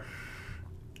there?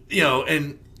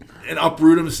 And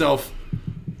uproot himself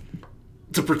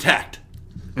to protect.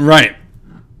 Right.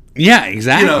 Yeah.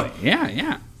 Exactly.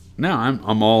 Yeah. No,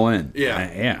 I'm all in.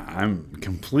 Yeah. I'm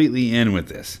completely in with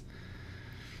this.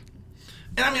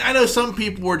 And I mean, I know some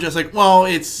people were just like, well,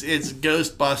 it's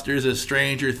Ghostbusters, it's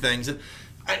Stranger Things. And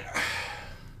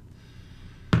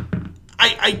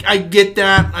I get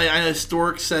that. I know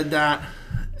Stork said that.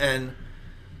 And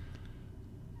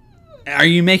are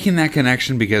you making that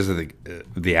connection because of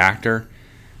the actor?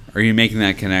 Or are you making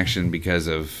that connection because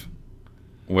of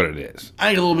what it is? I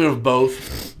think a little bit of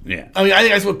both. Yeah. I mean, I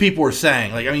think that's what people were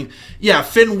saying. Like, I mean, yeah,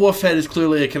 Finn Wolfhead is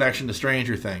clearly a connection to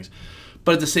Stranger Things.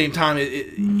 But at the same time,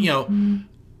 it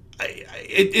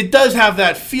does have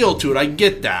that feel to it. I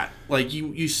get that. Like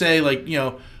you say, like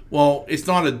well, it's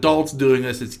not adults doing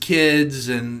this; it's kids,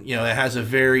 and it has a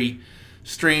very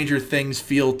Stranger Things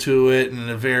feel to it, and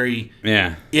a very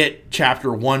It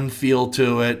Chapter 1 feel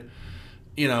to it.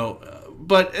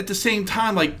 But at the same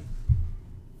time, like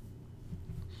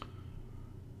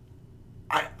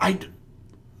I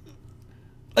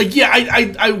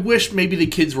wish maybe the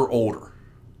kids were older.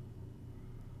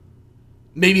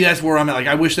 Maybe that's where I'm at. Like,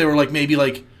 I wish they were like maybe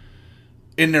like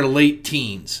in their late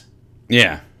teens.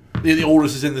 Yeah. The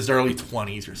oldest is in his early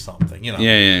 20s or something.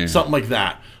 Yeah. Something like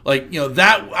that. Like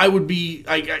that I would be.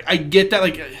 I get that.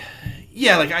 Like,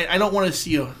 yeah. Like I don't want to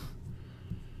see a.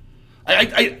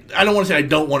 I don't want to say I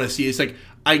don't want to see it. It's like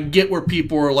I get where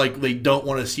people are like they don't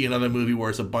want to see another movie where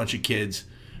it's a bunch of kids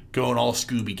going all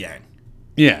Scooby Gang.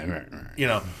 Yeah. Right.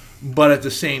 But at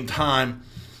the same time,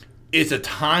 it's a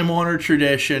time-honored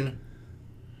tradition.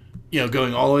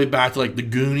 Going all the way back to like the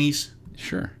Goonies.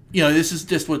 Sure. This is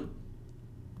just what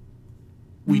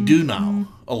we do now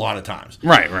a lot of times.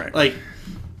 Right. Like,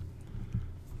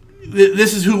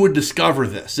 this is who would discover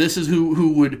this. This is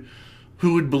who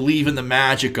would believe in the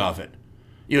magic of it.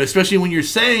 Especially when you're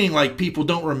saying like people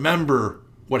don't remember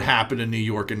what happened in New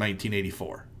York in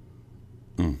 1984.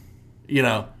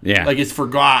 Yeah. Like it's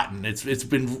forgotten. It's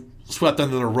been swept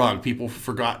under the rug. People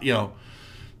forgot.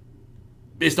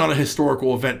 It's not a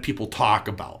historical event people talk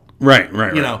about. Right.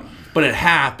 But it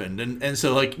happened. And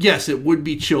so, like, yes, it would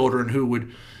be children who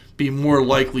would be more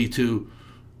likely to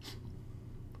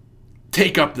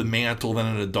take up the mantle than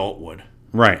an adult would.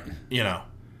 Right.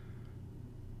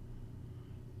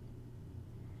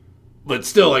 But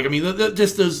still, like, I mean,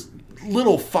 just those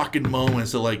little fucking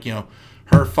moments of, like,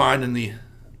 her finding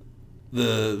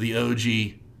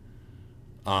the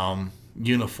OG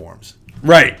uniforms.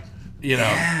 Right.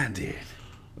 Yeah, dude.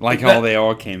 Like how they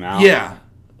all came out. Yeah,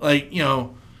 like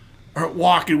her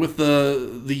walking with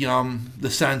the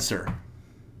sensor.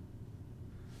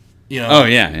 You know? Oh,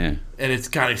 yeah. And it's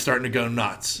kind of starting to go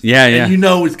nuts. Yeah, yeah. And you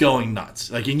know it's going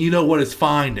nuts. Like, and you know what it's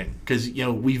finding because, you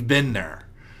know, we've been there.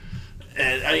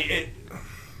 And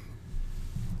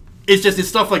it's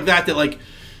stuff like that like,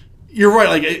 you're right.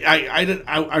 Like, I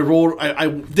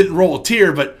didn't roll a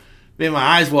tear, but maybe my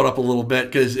eyes welled up a little bit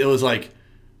because it was like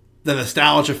the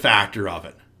nostalgia factor of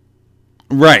it.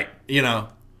 Right. You know?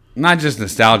 Not just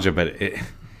nostalgia, but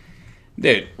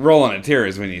dude, rolling a tear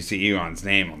is when you see Ewan's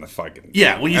name on the fucking...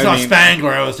 Yeah, when you saw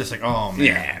Spangler, I was just like, oh,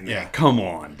 man. Yeah. Come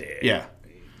on, dude. Yeah.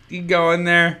 You go in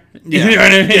there. Yeah. You know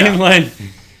what I mean? Yeah. Like...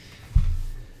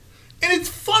 And it's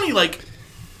funny, like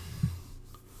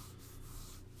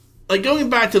going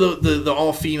back to the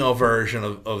all-female version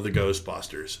of the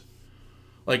Ghostbusters.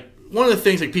 Like, one of the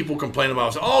things like people complain about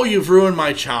is, oh, you've ruined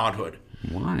my childhood.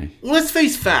 Why? Well, let's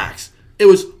face facts. It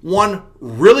was one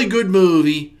really good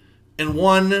movie and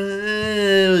one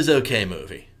it was okay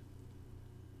movie.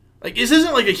 Like, this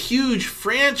isn't like a huge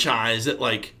franchise that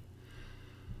like...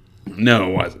 No,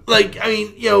 it wasn't. Like, I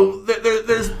mean, you know,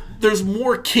 there's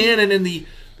more canon in the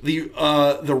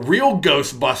real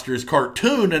Ghostbusters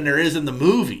cartoon than there is in the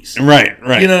movies. Right.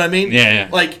 You know what I mean? Yeah.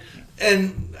 Like,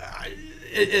 and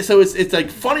so it's like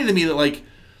funny to me that like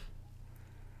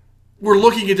we're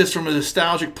looking at this from a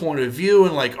nostalgic point of view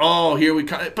and like, oh, here we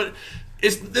come. But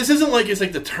this isn't like it's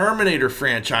like the Terminator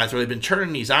franchise where they've been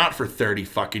churning these out for 30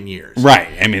 fucking years. Right.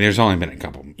 I mean, there's only been a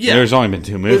couple. Yeah. There's only been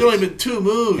 2 movies. There's only been 2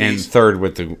 movies. And third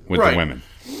with the Right. women.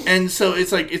 And so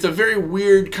it's like it's a very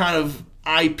weird kind of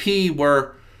IP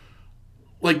where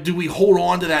like do we hold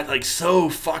on to that like so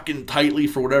fucking tightly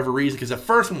for whatever reason because the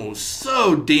first one was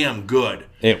so damn good.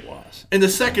 It was. And the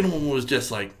second one was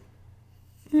just like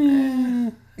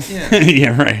yeah.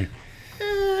 Yeah, right.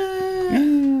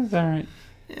 It's all right.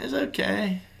 It's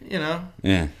okay, you know.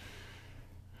 Yeah.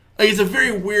 Like it's a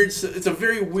very weird.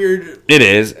 It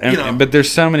is, You know. but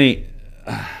there's so many.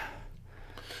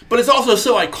 But it's also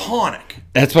so iconic.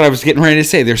 That's what I was getting ready to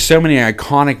say. There's so many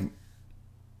iconic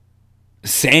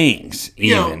sayings,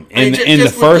 even in the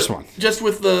first one. Just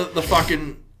with the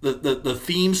fucking the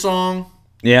theme song.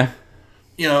 Yeah.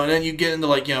 You know, and then you get into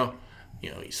like you know,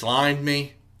 he slimed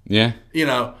me. Yeah. You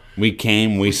know. We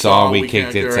came, we saw, we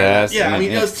kicked its ass. Yeah, I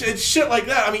mean, it's shit like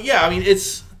that. I mean, yeah, I mean,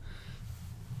 it's...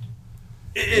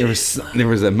 There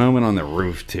was a moment on the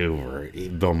roof, too, where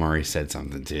Bill Murray said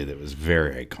something, too, that was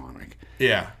very iconic.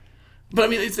 Yeah. But, I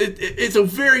mean, it's a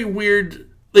very weird...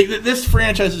 Like, this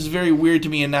franchise is very weird to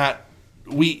me in that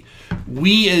we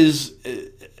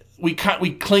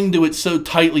cling to it so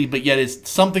tightly, but yet it's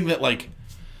something that, like,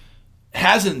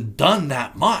 hasn't done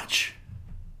that much.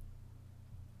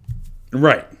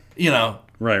 Right. You know,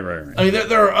 right. I mean,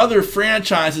 there are other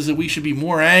franchises that we should be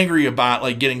more angry about,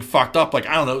 like getting fucked up. Like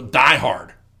I don't know, Die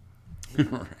Hard.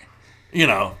 Right. You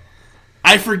know,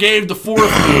 I forgave the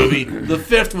 4th movie. The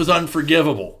 5th was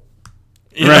unforgivable.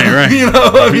 Right. You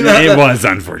know, I mean, it was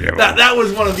unforgivable. That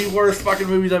was one of the worst fucking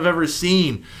movies I've ever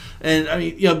seen. And I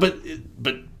mean, you know,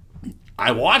 but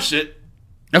I watched it.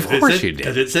 Of course you did,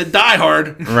 because it said Die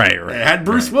Hard. Right. It had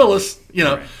Bruce Willis. You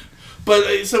know,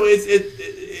 but so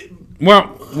it's.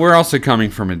 Well, we're also coming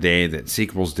from a day that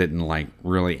sequels didn't like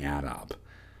really add up.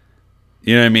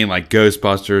 You know what I mean? Like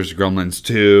Ghostbusters, Gremlins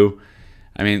 2.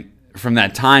 I mean, from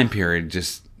that time period,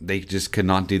 they just could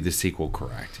not do the sequel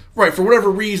correct. Right, for whatever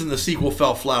reason, the sequel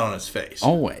fell flat on its face.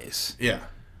 Always. Yeah.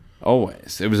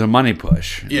 Always. It was a money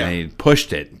push. Yeah. They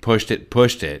pushed it,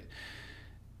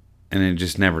 and it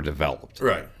just never developed.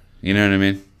 Right. You know what I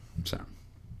mean? So,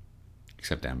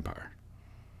 except Empire.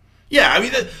 Yeah, I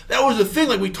mean that was the thing.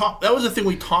 Like that was the thing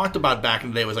we talked about back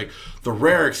in the day. Was like the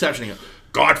rare exception. You know,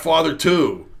 Godfather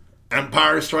 2,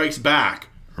 Empire Strikes Back,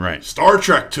 right? Star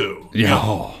Trek 2.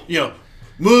 Yeah. You know,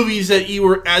 movies that you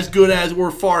were as good as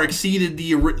or far exceeded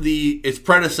its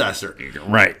predecessor.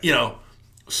 Right. You know,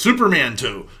 Superman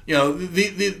 2. You know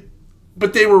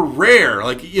but they were rare.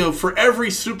 Like you know, for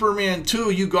every Superman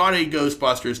 2, you got a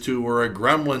Ghostbusters 2 or a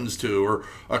Gremlins 2 or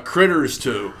a Critters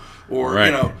 2. Or, right.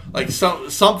 You know, like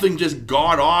something just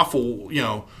god-awful, you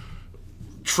know,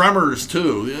 Tremors,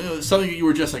 too. You know, something that you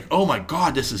were just like, oh, my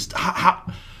God, this is... How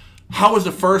is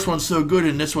the first one so good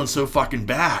and this one so fucking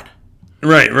bad?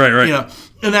 Right. You know,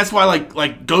 and that's why,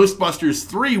 like Ghostbusters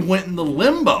 3 went into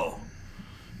limbo.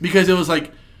 Because it was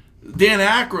like, Bill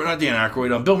Murray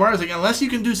was like, unless you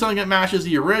can do something that matches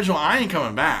the original, I ain't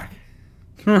coming back.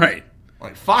 Right.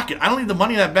 Like, fuck it. I don't need the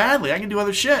money that badly. I can do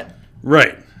other shit.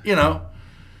 Right. You know?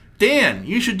 Dan,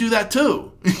 you should do that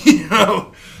too. You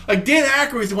know, like Dan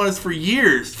Aykroyd's the one that's for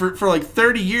years, for like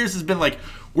 30 years, has been like,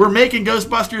 we're making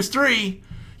Ghostbusters 3.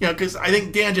 You know, because I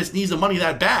think Dan just needs the money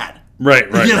that bad. Right.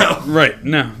 You know, right.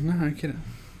 No, I get it.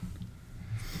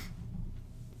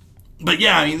 But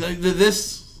yeah, I mean,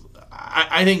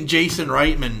 I think Jason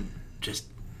Reitman just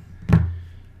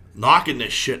knocking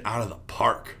this shit out of the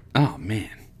park. Oh, man.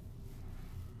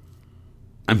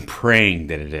 I'm praying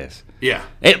that it is. Yeah.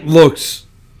 It looks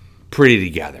pretty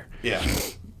together. Yeah.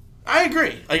 I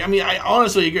agree. Like, I mean, I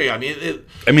honestly agree. I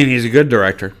mean, he's a good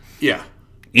director. Yeah.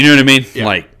 You know what I mean? Yeah.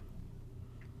 Like,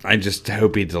 I just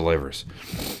hope he delivers.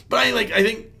 But I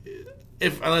think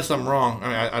unless I'm wrong, I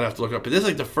mean, I'd have to look it up. But this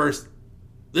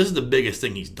is the biggest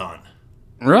thing he's done.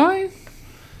 Really?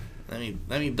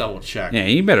 Let me double check. Yeah,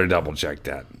 you better double check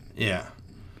that. Yeah.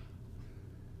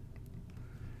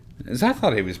 Because I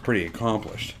thought he was pretty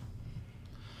accomplished.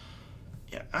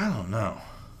 Yeah, I don't know.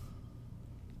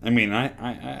 I mean,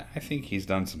 I think he's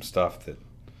done some stuff that...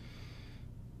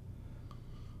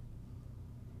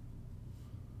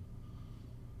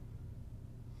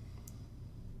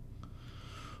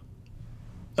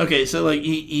 Okay, so like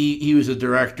he was a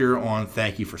director on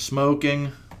Thank You for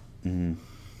Smoking. Mm-hmm.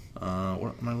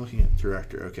 What am I looking at?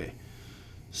 Director. Okay,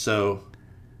 so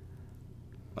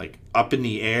like Up in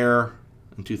the Air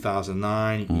in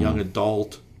 2009, Young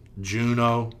Adult,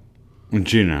 Juno.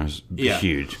 Juno's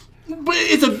huge. But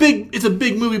it's a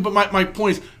big movie. But my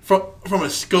point is from a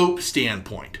scope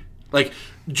standpoint, like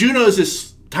Juno's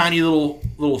this tiny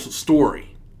little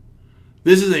story.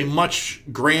 This is a much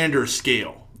grander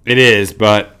scale. It is,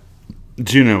 but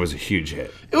Juno was a huge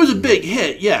hit. It was a big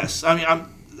hit, yes. I mean,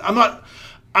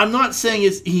 I'm not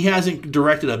saying he hasn't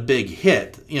directed a big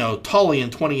hit. You know, Tully in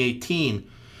 2018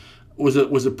 was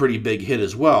a pretty big hit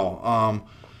as well.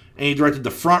 And he directed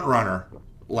The Front Runner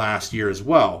last year as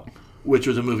well, which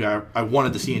was a movie I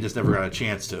wanted to see and just never got a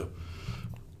chance to.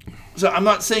 So I'm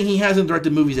not saying he hasn't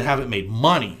directed movies that haven't made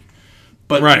money,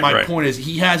 but my point is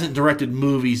he hasn't directed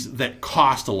movies that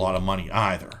cost a lot of money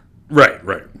either. Right.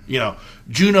 You know,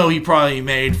 Juno he probably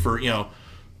made for, you know,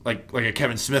 like a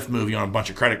Kevin Smith movie on a bunch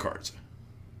of credit cards.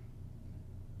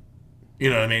 You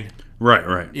know what I mean?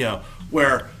 Right. You know,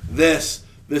 where this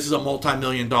is a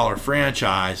multi-million-dollar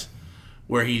franchise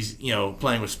where he's, you know,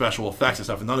 playing with special effects and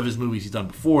stuff, and none of his movies he's done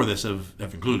before this have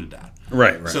included that.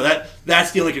 Right. So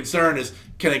that's the only concern is,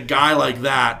 can a guy like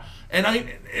that, and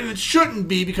it shouldn't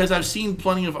be, because I've seen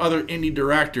plenty of other indie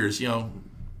directors, you know,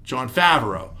 Jon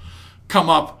Favreau, come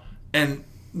up and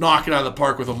knock it out of the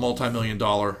park with a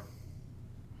multi-million-dollar,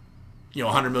 you know,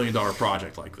 $100 million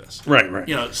project like this. Right.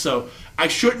 You know, so I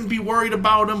shouldn't be worried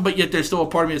about him, but yet there's still a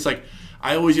part of me that's like,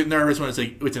 I always get nervous when it's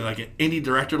like an indie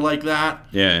director like that,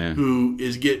 who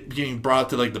is getting brought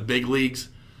to like the big leagues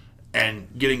and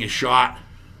getting a shot.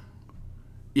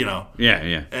 You know,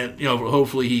 and you know,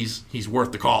 hopefully he's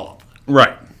worth the call up.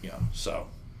 Right. You know, so,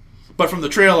 but from the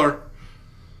trailer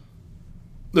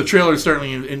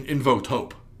certainly invoked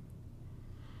hope.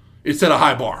 It set a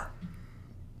high bar.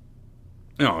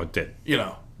 No, it did. You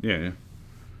know. Yeah.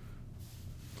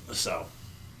 So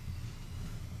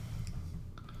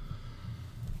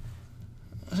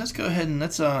let's go ahead and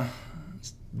let's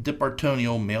dip our toe in the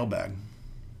old mailbag.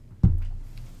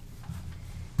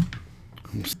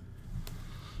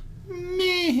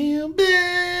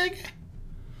 Mailbag.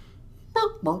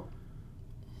 Burp, burp.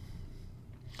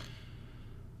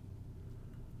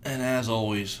 And as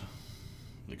always,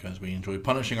 because we enjoy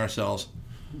punishing ourselves,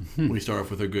 we start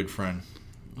off with our good friend,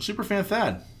 Superfan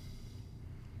Thad.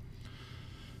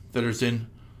 There's in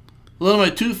one of my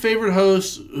two favorite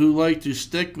hosts who like to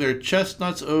stick their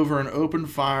chestnuts over an open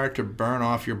fire to burn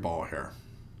off your ball hair.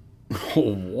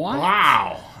 What?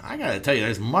 Wow. I got to tell you,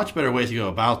 there's much better ways to go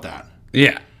about that.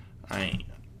 Yeah.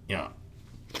 You know,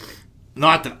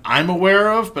 not that I'm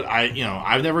aware of, but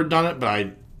I've never done it, but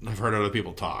I've heard other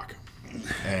people talk.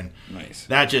 And nice.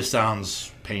 That just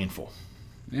sounds painful.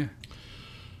 Yeah.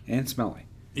 And smelly.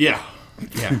 Yeah.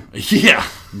 Yeah.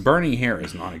 Burning hair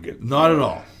is not a good... Not at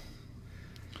all.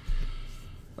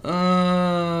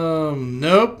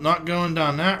 Nope, not going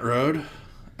down that road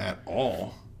at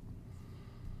all.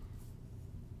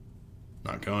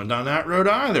 Not going down that road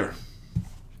either.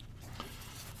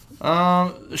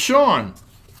 Sean,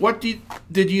 what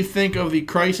did you think of the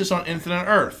Crisis on Infinite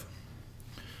Earth?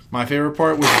 My favorite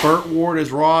part was Burt Ward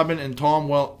as Robin and Tom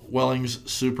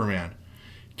Welling's Superman.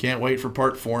 Can't wait for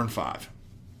part 4 and 5.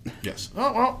 Yes.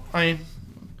 Oh, well, it's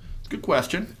a good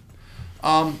question.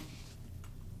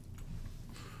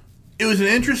 It was an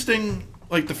interesting,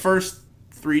 like, the first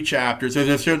 3 chapters.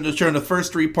 They're showing the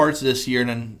first 3 parts this year, and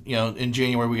then, you know, in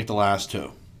January we get the last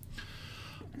 2.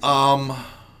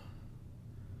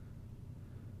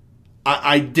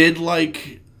 I did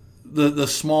like the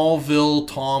Smallville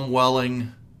Tom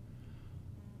Welling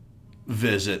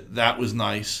visit. That was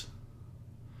nice.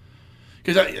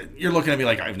 because you're looking at me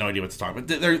like I have no idea what to talk about.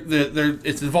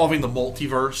 It's involving the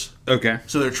multiverse. Okay.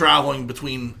 So they're traveling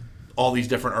between all these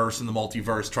different Earths in the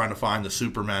multiverse, trying to find the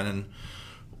Superman. And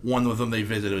one of them they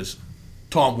visit is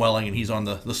Tom Welling, and he's on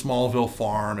the Smallville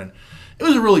farm, and it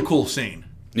was a really cool scene.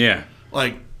 Yeah.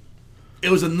 Like, it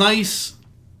was a nice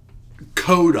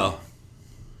coda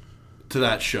to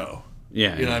that show.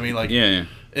 Yeah. You know what I mean? Like, yeah.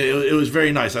 It was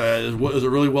very nice. It was a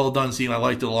really well done scene. I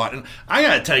liked it a lot. And I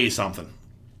got to tell you something.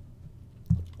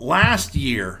 Last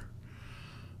year,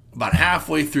 about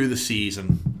halfway through the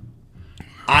season,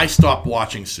 I stopped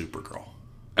watching Supergirl.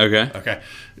 Okay.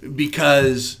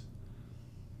 Because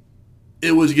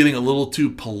it was getting a little too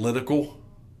political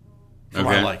for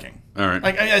my liking. All right.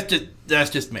 Like, that's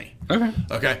just me. Okay.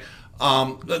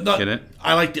 Get it?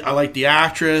 I like the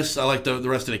actress. I like the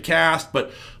rest of the cast,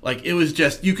 but like it was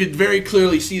just you could very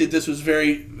clearly see that this was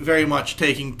very very much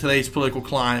taking today's political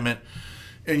climate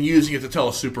and using it to tell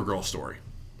a Supergirl story.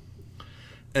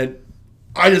 And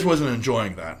I just wasn't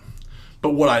enjoying that.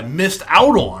 But what I missed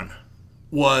out on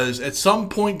was at some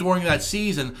point during that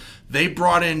season they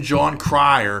brought in Jon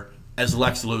Cryer as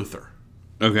Lex Luthor.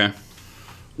 Okay.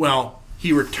 Well,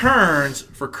 he returns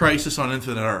for Crisis on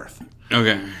Infinite Earth.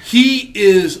 Okay. He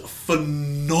is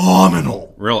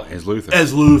phenomenal. Really? As Luthor?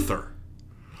 As Luthor.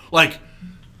 Like,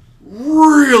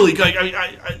 really.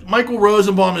 Like, Michael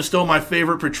Rosenbaum is still my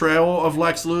favorite portrayal of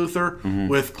Lex Luthor,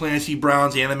 with Clancy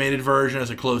Brown's animated version as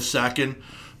a close second.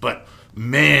 But,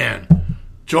 man,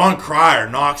 Jon Cryer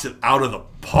knocks it out of the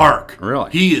park. Really?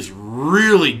 He is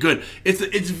really good.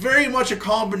 It's very much a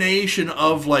combination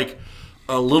of, like,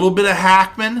 a little bit of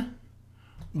Hackman,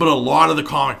 but a lot of the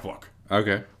comic book.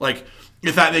 Okay. Like,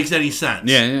 if that makes any sense.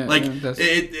 Yeah. Like,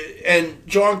 and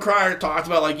Jon Cryer talked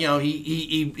about, like, you know,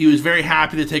 he was very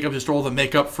happy to take up this role to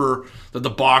make up for the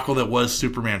debacle that was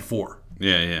Superman 4.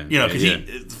 Yeah. You know,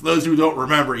 because for those who don't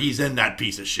remember, he's in that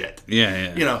piece of shit.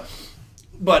 Yeah. You know,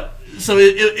 but so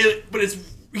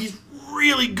he's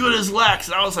really good as Lex,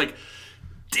 and I was like,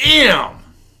 damn.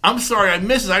 I'm sorry I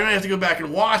missed this. I'm gonna have to go back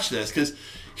and watch this because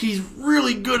he's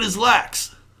really good as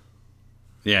Lex.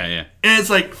 Yeah. And it's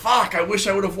like, fuck, I wish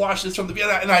I would have watched this from the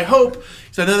beginning. And I hope,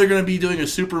 because I know they're going to be doing a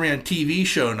Superman TV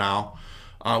show now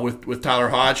with Tyler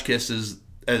Hodgkiss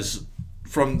as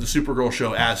from the Supergirl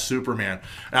show as Superman.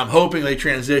 And I'm hoping they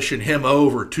transition him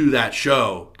over to that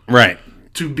show. Right.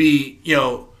 To be, you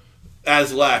know,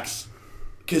 as Lex,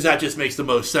 because that just makes the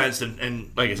most sense.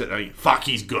 And like I said, fuck,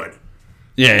 he's good.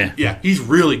 Yeah. Yeah, he's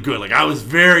really good. Like, I was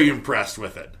very impressed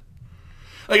with it.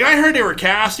 Like, I heard they were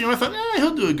casting him. I thought,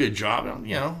 he'll do a good job.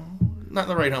 You know,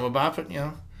 nothing to write home about, but, you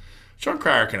know, Jon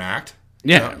Cryer can act.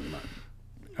 Yeah. You know?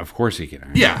 Of course he can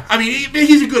act. Yeah. I mean,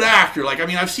 he's a good actor. Like, I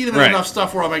mean, I've seen him in enough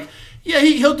stuff where I'm like, yeah,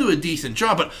 he'll do a decent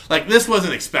job. But, like, this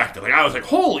wasn't expected. Like, I was like,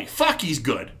 holy fuck, he's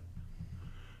good.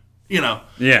 You know?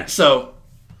 Yeah. So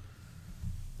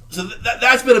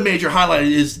that's been a major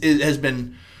highlight has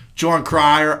been Jon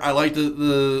Cryer. I like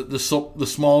the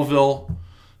Smallville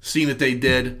scene that they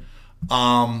did.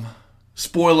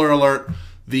 Spoiler alert,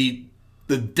 the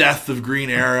death of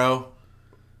Green Arrow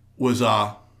was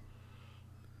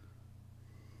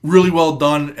really well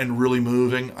done and really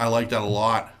moving. I like that a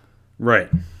lot. Right.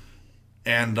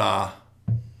 And I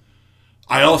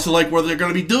also like what they're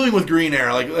going to be doing with Green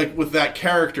Arrow, like with that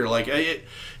character. Like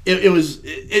it was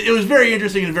very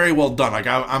interesting and very well done. Like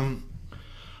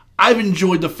I've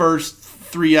enjoyed the first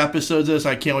 3 episodes of this.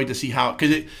 I can't wait to see how,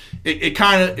 because it's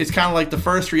kind of like the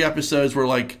first 3 episodes were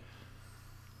like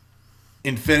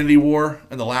Infinity War,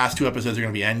 and the last 2 episodes are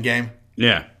going to be Endgame.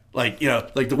 Yeah. Like, you know,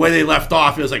 like the way they left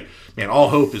off, it was like, man, all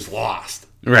hope is lost.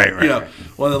 Right. You know,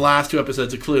 well, the last 2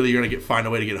 episodes are clearly you're going to find a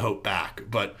way to get hope back.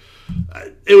 But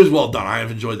it was well done. I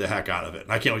have enjoyed the heck out of it.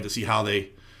 And I can't wait to see how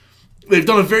they've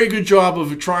done a very good job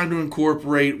of trying to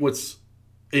incorporate what's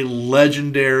a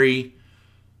legendary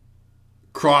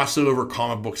crossover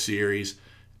comic book series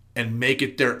and make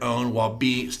it their own while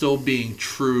still being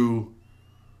true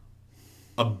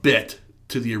a bit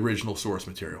to the original source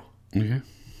material. Okay.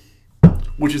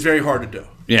 Which is very hard to do.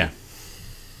 Yeah.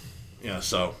 Yeah,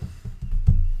 so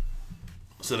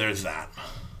there's that.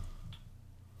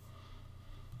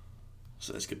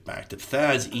 So let's get back to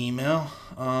Thad's email.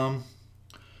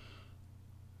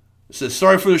 It says,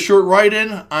 sorry for the short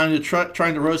write-in. I'm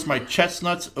trying to roast my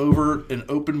chestnuts over an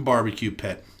open barbecue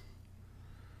pit.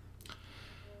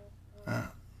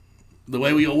 The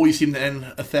way we always seem to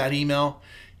end a Thad email,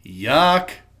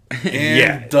 yuck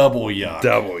and double yuck.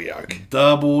 Double yuck.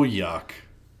 Double yuck.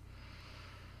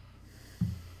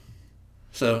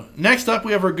 So next up,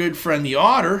 we have our good friend the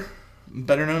Otter,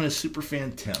 better known as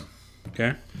Superfan Tim.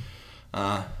 Okay.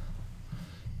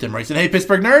 Tim writes in, hey,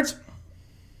 Pittsburgh nerds.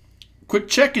 quick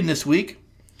check-in this week.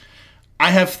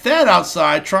 I have Thad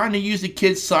outside trying to use the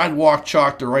kid's sidewalk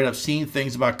chalk to write obscene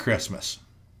things about Christmas.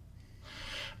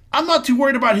 I'm not too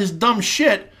worried about his dumb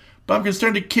shit, but I'm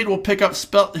concerned the kid will pick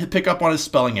up on his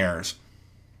spelling errors.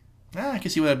 I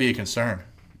can see why that'd be a concern.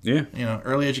 Yeah. You know,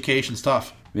 early education's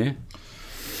tough. Yeah.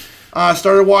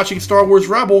 Started watching Star Wars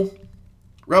Rebels.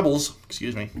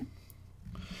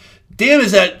 Damn,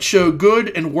 is that show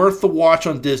good and worth the watch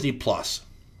on Disney Plus.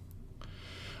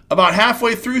 About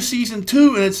halfway through season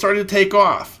 2 and it started to take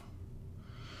off.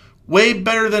 Way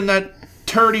better than that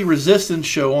turdy Resistance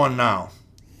show on now.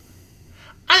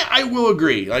 I will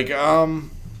agree.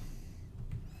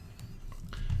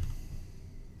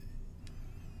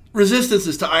 Resistance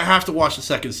is I have to watch the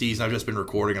second season. I've just been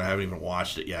recording and I haven't even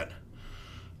watched it yet.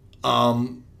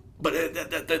 But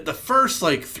the first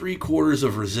 3/4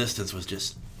 of Resistance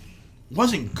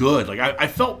wasn't good. I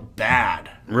felt bad.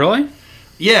 Really?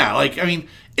 Yeah,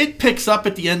 it picks up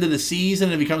at the end of the season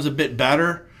and it becomes a bit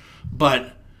better,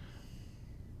 but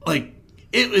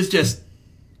it was just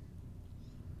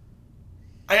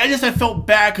I felt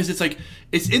bad because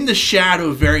it's in the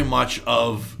shadow very much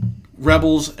of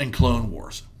Rebels and Clone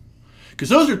Wars. Because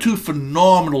those are two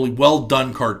phenomenally well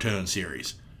done cartoon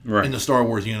series in the Star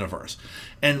Wars universe.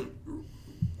 And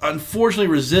unfortunately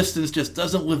Resistance just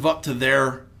doesn't live up to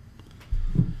their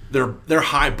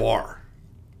high bar.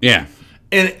 Yeah.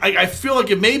 And I feel like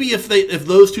if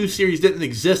those two series didn't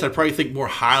exist, I'd probably think more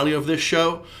highly of this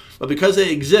show. But because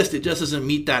they exist, it just doesn't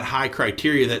meet that high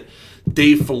criteria that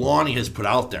Dave Filoni has put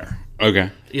out there.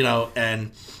 Okay.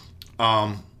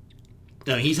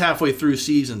 He's halfway through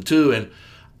season 2, and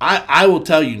I will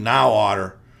tell you now,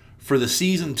 Otter, for the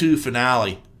season 2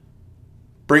 finale,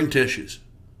 bring tissues.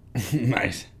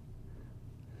 Nice.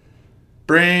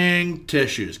 Bring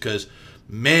tissues, because,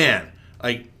 man,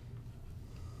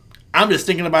 I'm just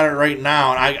thinking about it right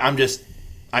now, and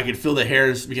I can feel the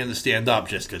hairs begin to stand up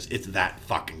just because it's that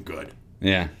fucking good.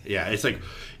 Yeah. Yeah, it's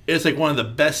one of the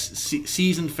best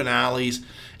season finales.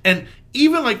 And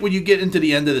even when you get into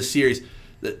the end of the series,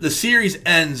 the series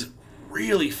ends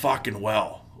really fucking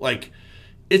well.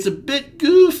 It's a bit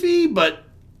goofy, but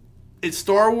it's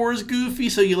Star Wars goofy,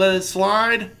 so you let it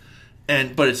slide.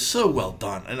 But it's so well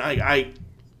done. And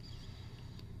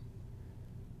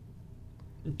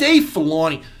Dave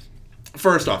Filoni,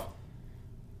 first off,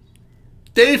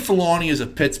 Dave Filoni is a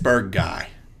Pittsburgh guy.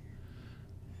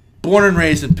 Born and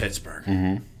raised in Pittsburgh.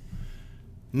 Mm-hmm.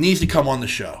 Needs to come on the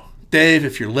show. Dave,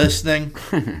 if you're listening,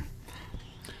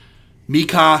 mi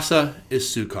casa is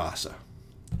su casa.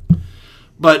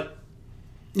 But,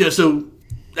 so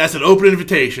that's an open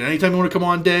invitation. Anytime you want to come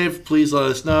on, Dave, please let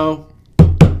us know.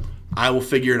 I will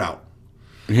figure it out.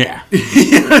 Yeah.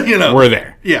 We're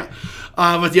there. Yeah.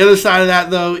 But the other side of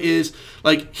that, though, is,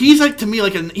 he's, to me,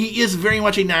 he is very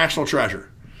much a national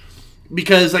treasure.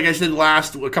 Because, like I said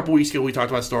a couple weeks ago, we talked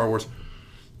about Star Wars.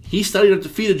 He studied at the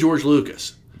feet of George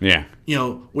Lucas. Yeah.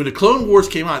 When the Clone Wars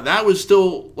came out, that was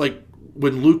still,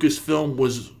 when Lucasfilm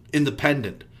was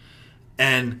independent.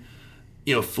 And,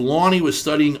 Filoni was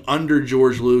studying under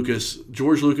George Lucas.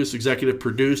 George Lucas executive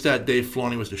produced that. Dave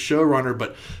Filoni was the showrunner,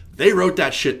 but they wrote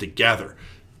that shit together.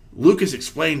 Lucas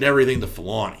explained everything to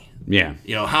Filoni. Yeah.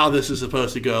 How this is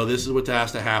supposed to go. This is what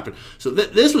has to happen. So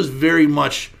this was very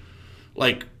much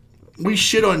we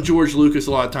shit on George Lucas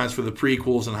a lot of times for the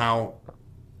prequels and how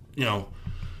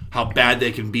bad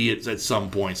they can be at some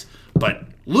points. But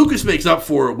Lucas makes up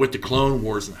for it with the Clone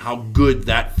Wars and how good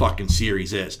that fucking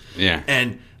series is. Yeah.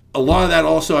 And a lot of that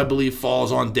also, I believe,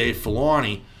 falls on Dave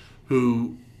Filoni,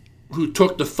 who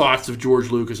took the thoughts of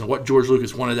George Lucas and what George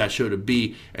Lucas wanted that show to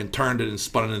be and turned it and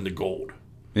spun it into gold.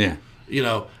 Yeah.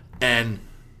 And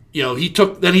he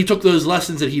took those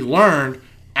lessons that he learned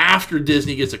after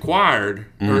Disney gets acquired,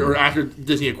 or after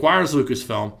Disney acquires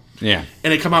Lucasfilm, yeah,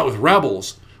 and they come out with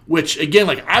Rebels, which again,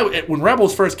 when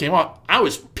Rebels first came out, I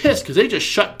was pissed because they just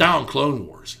shut down Clone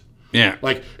Wars. Yeah,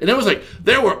 and it was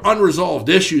there were unresolved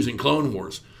issues in Clone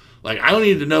Wars. I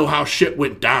needed to know how shit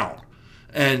went down,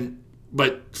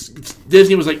 but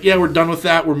Disney was yeah, we're done with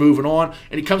that, we're moving on,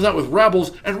 and he comes out with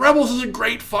Rebels, and Rebels is a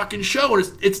great fucking show, and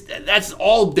that's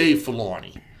all Dave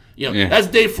Filoni. That's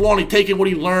Dave Filoni taking what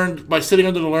he learned by sitting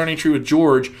under the learning tree with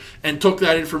George and took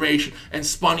that information and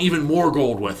spun even more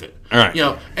gold with it. All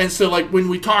right. And so when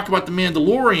we talk about The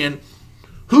Mandalorian,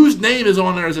 whose name is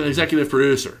on there as an executive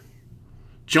producer?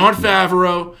 Jon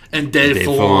Favreau and Dave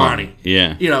Filoni.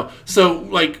 Yeah. So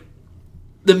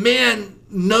the man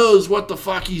knows what the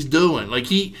fuck he's doing.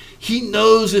 He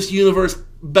knows this universe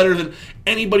better than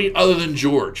anybody other than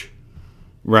George.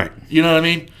 Right. You know what I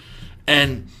mean?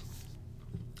 And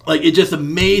it just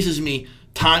amazes me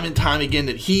time and time again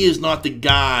that he is not the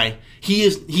guy. He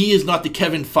is not the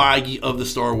Kevin Feige of the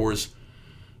Star Wars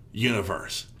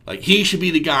universe. Like, he should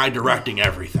be the guy directing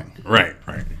everything. Right.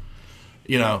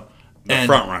 You know, The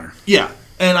front runner. Yeah,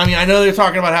 and I mean, I know they're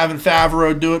talking about having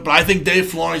Favreau do it, but I think Dave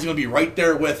Filoni's going to be right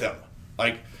there with him.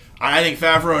 Like, I think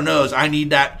Favreau knows I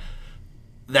need that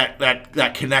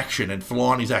connection, and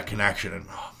Filoni's that connection. And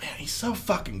oh man, he's so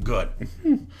fucking good,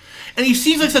 and he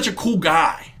seems like such a cool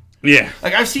guy. Yeah.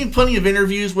 Like, I've seen plenty of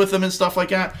interviews with him and stuff like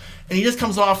that, and he just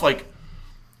comes off like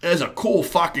as a cool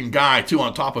fucking guy too,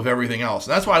 on top of everything else.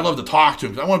 And that's why I love to talk to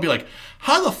him, because I want to be like,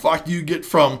 how the fuck do you get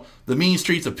from the mean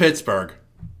streets of Pittsburgh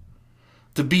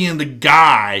to being the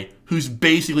guy who's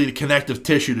basically the connective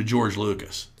tissue to George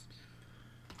Lucas?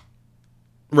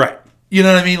 Right. You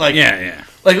know what I mean? Like, Yeah.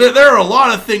 Like, there are a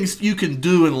lot of things you can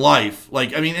do in life.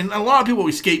 Like, I mean, and a lot of people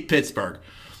escape Pittsburgh.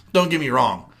 Don't get me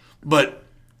wrong. But,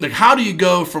 like, how do you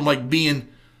go from, like, being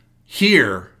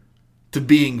here to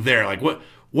being there? Like,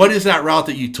 what is that route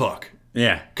that you took?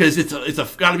 Yeah. Because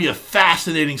it's got to be a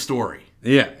fascinating story.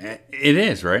 Yeah. It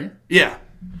is, right? Yeah.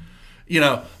 You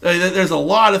know, there's a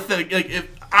lot of things. Like,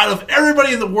 out of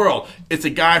everybody in the world, it's a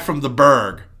guy from the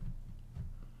Berg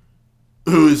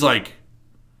who is, like,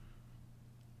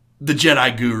 the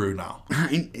Jedi guru now.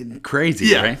 Crazy,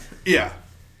 Yeah. right? Yeah.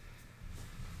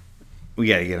 We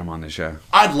got to get him on the show.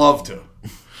 I'd love to.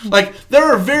 Like, there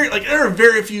are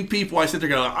very few people I sit there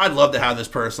going, I'd love to have this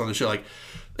person on the show. Like,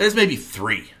 there's maybe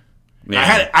 3.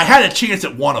 Yeah. I had a chance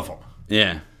at one of them.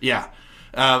 Yeah. Yeah.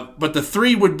 But the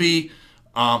 3 would be,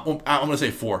 I'm going to say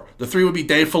 4. The 3 would be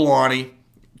Dave Filoni,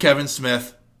 Kevin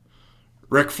Smith,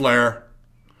 Ric Flair,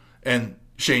 and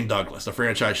Shane Douglas, the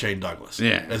franchise Shane Douglas.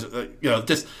 Yeah.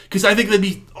 Just because I think they'd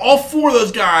be all 4 of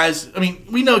those guys. I mean,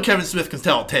 we know Kevin Smith can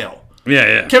tell a tale.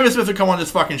 Yeah. Kevin Smith would come on this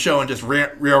fucking show and just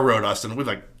railroad us, and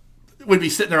we'd be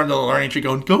sitting there under the learning tree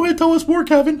going, go ahead, tell us more,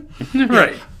 Kevin.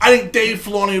 Right. I think Dave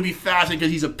Filoni would be fascinating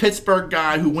because he's a Pittsburgh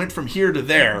guy who went from here to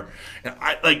there.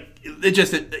 And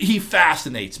he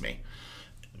fascinates me.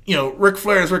 You know, Ric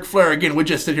Flair is Ric Flair again. We'd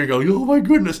just sit here and go, oh my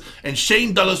goodness. And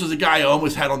Shane Douglas was a guy I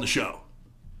almost had on the show.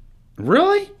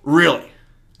 Really? Really.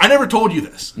 I never told you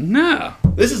this. No.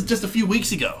 This is just a few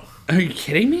weeks ago. Are you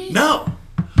kidding me? No.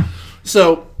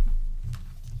 So,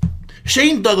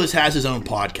 Shane Douglas has his own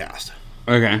podcast.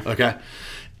 Okay.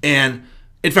 And,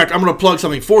 in fact, I'm going to plug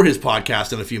something for his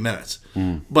podcast in a few minutes.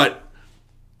 But,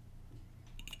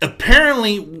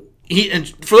 apparently, and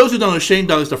for those who don't know, Shane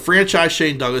Douglas, the franchise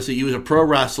Shane Douglas, he was a pro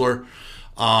wrestler.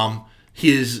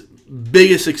 His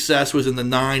biggest success was in the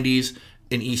 90s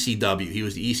in ECW. He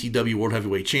was the ECW World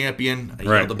Heavyweight Champion. He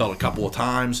held the belt a couple of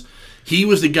times. He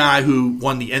was the guy who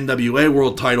won the NWA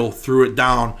World Title, threw it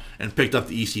down, and picked up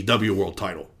the ECW World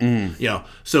Title. You know,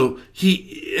 so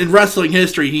he, in wrestling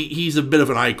history, he's a bit of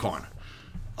an icon.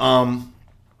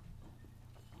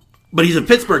 But he's a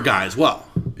Pittsburgh guy as well.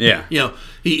 Yeah. You know,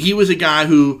 he was a guy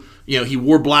who, you know, he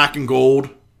wore black and gold.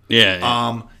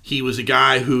 Yeah. He was a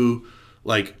guy who,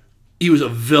 like, he was a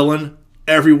villain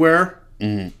everywhere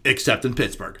except in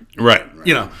Pittsburgh. Right.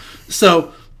 You know,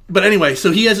 so, but anyway,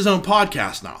 so he has his own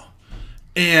podcast now.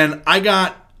 And I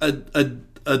got a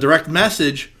direct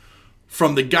message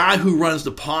from the guy who runs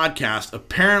the podcast.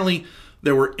 Apparently,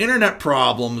 there were internet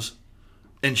problems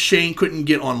and Shane couldn't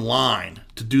get online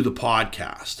to do the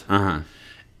podcast.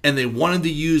 And they wanted to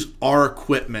use our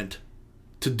equipment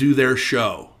to do their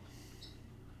show.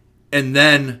 And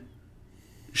then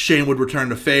Shane would return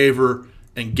the favor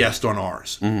and guest on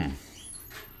ours.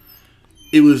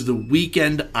 It was the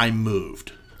weekend I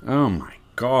moved. Oh my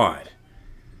God.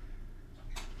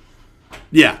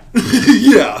 Yeah.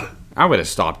 Yeah. I would have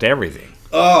stopped everything.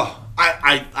 Oh,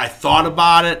 I thought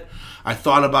about it. I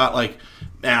thought about, like,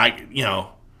 man,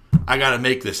 I got to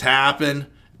make this happen.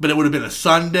 But it would have been a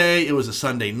Sunday. It was a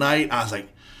Sunday night. I was like,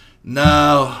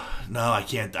 no, I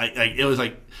can't. It was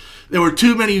like, there were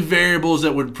too many variables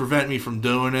that would prevent me from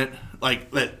doing it.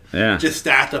 Like, that just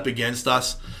stacked up against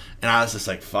us. And I was just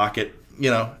like, fuck it. You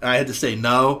know, I had to say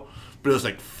no. But it was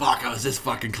like, fuck, I was this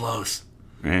fucking close.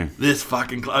 This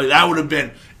fucking close. That would have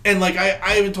been. And, like,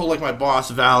 I even told, like, my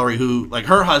boss, Valerie, who, like,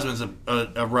 her husband's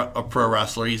a pro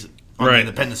wrestler. He's on the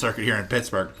independent circuit here in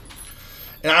Pittsburgh.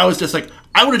 And I was just like,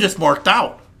 I would have just marked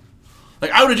out. Like,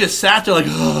 I would have just sat there like,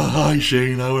 oh, hi,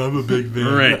 Shane, I'm a big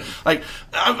fan. Right. Like,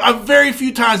 very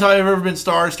few times I've ever been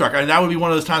starstruck. And that would be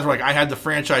one of those times where, like, I had the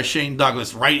franchise Shane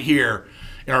Douglas right here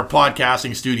in our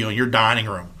podcasting studio in your dining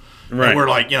room. Right. And we're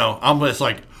like, you know, I'm just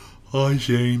like, hi,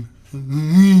 Shane.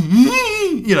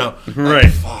 You know. Right.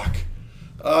 Like, fuck.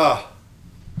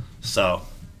 So.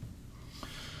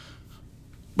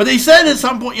 But they said at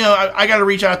some point, you know, I got to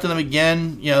reach out to them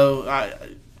again. You know,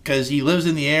 because he lives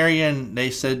in the area, and they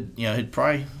said, he'd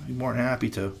probably be more than happy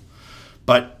to.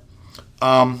 But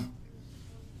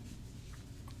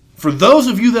for those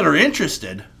of you that are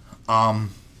interested,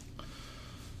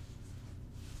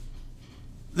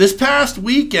 this past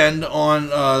weekend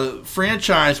on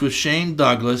Franchise with Shane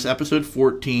Douglas, episode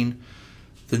 14,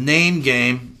 The Name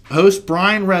Game, host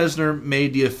Brian Resner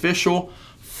made the official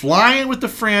Flying with the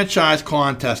Franchise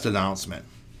contest announcement.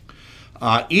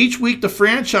 Each week, the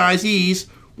franchisees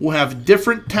will have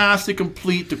different tasks to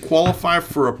complete to qualify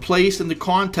for a place in the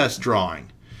contest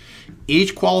drawing.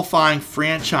 Each qualifying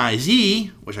franchisee,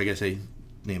 which I guess they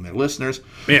name their listeners,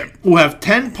 will have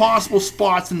 10 possible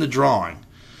spots in the drawing.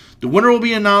 The winner will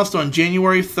be announced on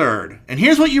January 3rd. And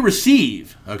here's what you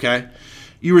receive, okay?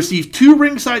 You receive 2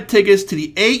 ringside tickets to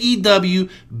the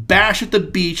AEW Bash at the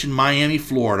Beach in Miami,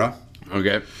 Florida.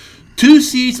 Okay. 2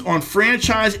 seats on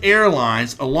Franchise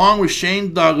Airlines, along with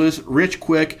Shane Douglas, Rich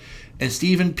Quick, and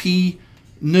Stephen P.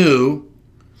 New.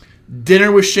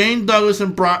 Dinner with Shane Douglas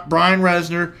and Brian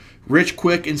Resner, Rich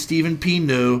Quick, and Stephen P.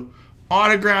 New.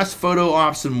 Autographs, photo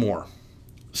ops, and more.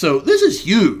 So this is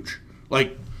huge.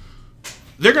 Like,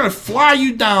 they're going to fly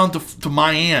you down to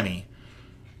Miami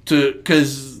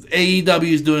because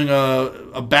AEW is doing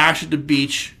a Bash at the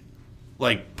Beach,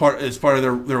 like as part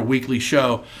of their weekly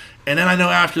show. And then I know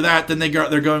after that, then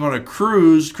they're going on a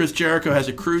cruise. Chris Jericho has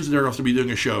a cruise that they're going to be doing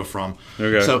a show from.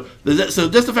 Okay. So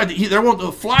just the fact that they're going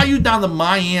to fly you down to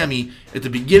Miami at the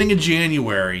beginning of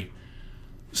January,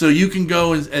 so you can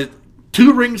go and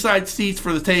 2 ringside seats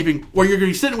for the taping, where you're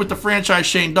going to be sitting with the franchise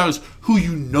Shane Douglas, who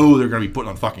they're going to be putting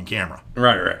on fucking camera.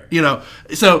 Right.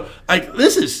 So like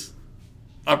this is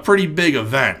a pretty big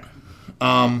event.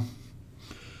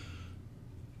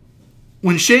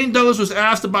 When Shane Douglas was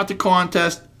asked about the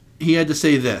contest, he had to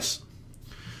say this: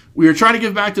 "We are trying to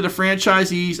give back to the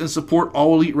franchisees and support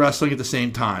All Elite Wrestling at the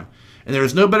same time. And there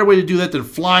is no better way to do that than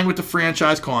flying with the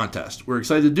franchise contest. We're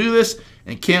excited to do this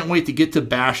and can't wait to get to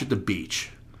Bash at the Beach."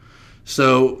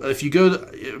 So if you go,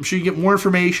 I'm sure you get more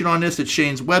information on this at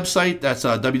Shane's website. That's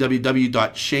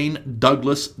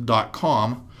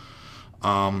www.shanedouglas.com.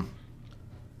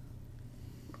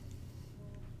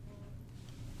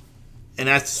 And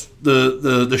that's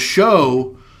the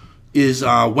show is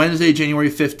Wednesday, January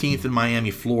 15th in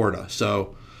Miami, Florida.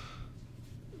 So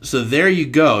there you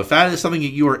go. If that is something that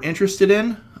you are interested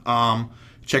in,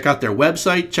 check out their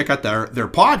website, check out their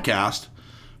podcast,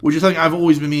 which is something I've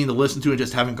always been meaning to listen to and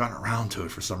just haven't gotten around to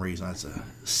it for some reason. That's a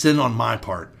sin on my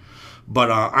part. But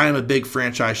I am a big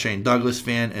franchise Shane Douglas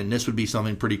fan, and this would be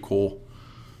something pretty cool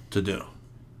to do.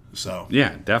 So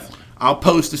yeah, definitely. I'll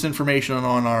post this information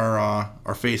on our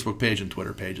Facebook page and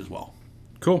Twitter page as well.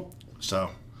 Cool. So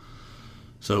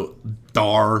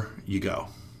there you go.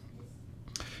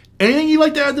 Anything you'd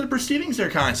like to add to the proceedings there,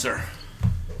 kind sir?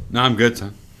 No, I'm good,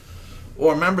 son.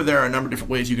 Well, remember, there are a number of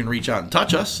different ways you can reach out and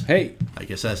touch us. Hey. I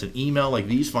guess that's an email like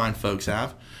these fine folks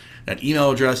have. That email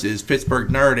address is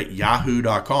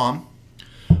pittsburghnerd@yahoo.com.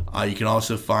 You can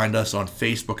also find us on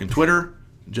Facebook and Twitter.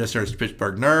 Just search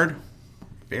Pittsburgh Nerd.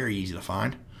 Very easy to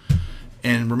find.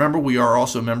 And remember, we are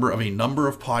also a member of a number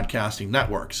of podcasting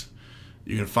networks.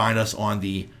 You can find us on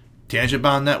the Tangent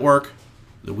Bound Network,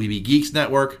 the Weeby Geeks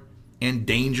Network, and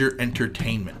Danger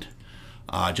Entertainment.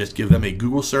 Just give them a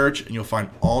Google search, and you'll find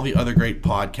all the other great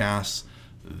podcasts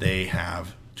they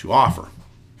have to offer.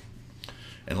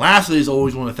 And lastly, as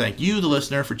always, I want to thank you, the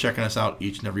listener, for checking us out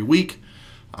each and every week.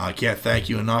 I can't thank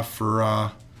you enough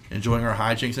for enjoying our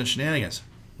hijinks and shenanigans.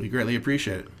 We greatly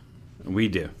appreciate it. We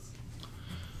do.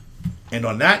 And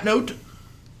on that note,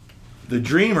 the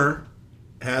dreamer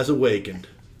has awakened.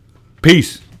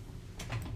 Peace.